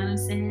 period. You know what I'm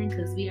saying?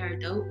 Because we are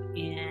dope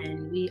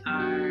and we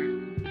are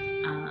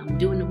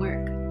doing the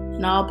work.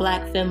 And all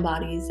Black femme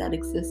bodies that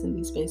exist in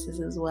these spaces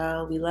as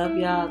well. We love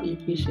y'all. We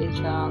appreciate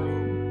y'all.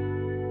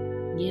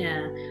 And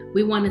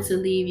we wanted to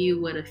leave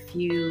you with a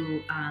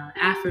few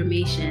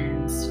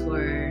affirmations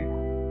for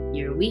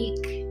your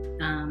week.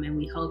 And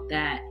we hope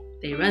that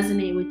they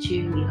resonate with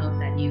you. We hope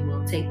that you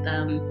will take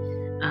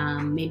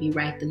them, maybe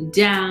write them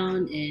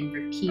down and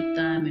repeat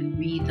them and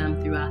read them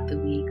throughout the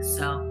week.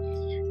 So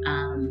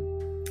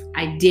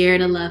I dare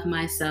to love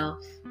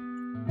myself.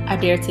 I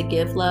dare to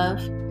give love.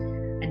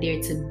 I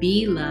dare to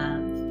be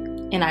love.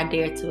 And I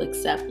dare to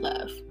accept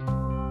love.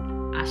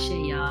 Ashe,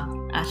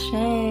 y'all.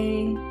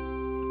 Ashe.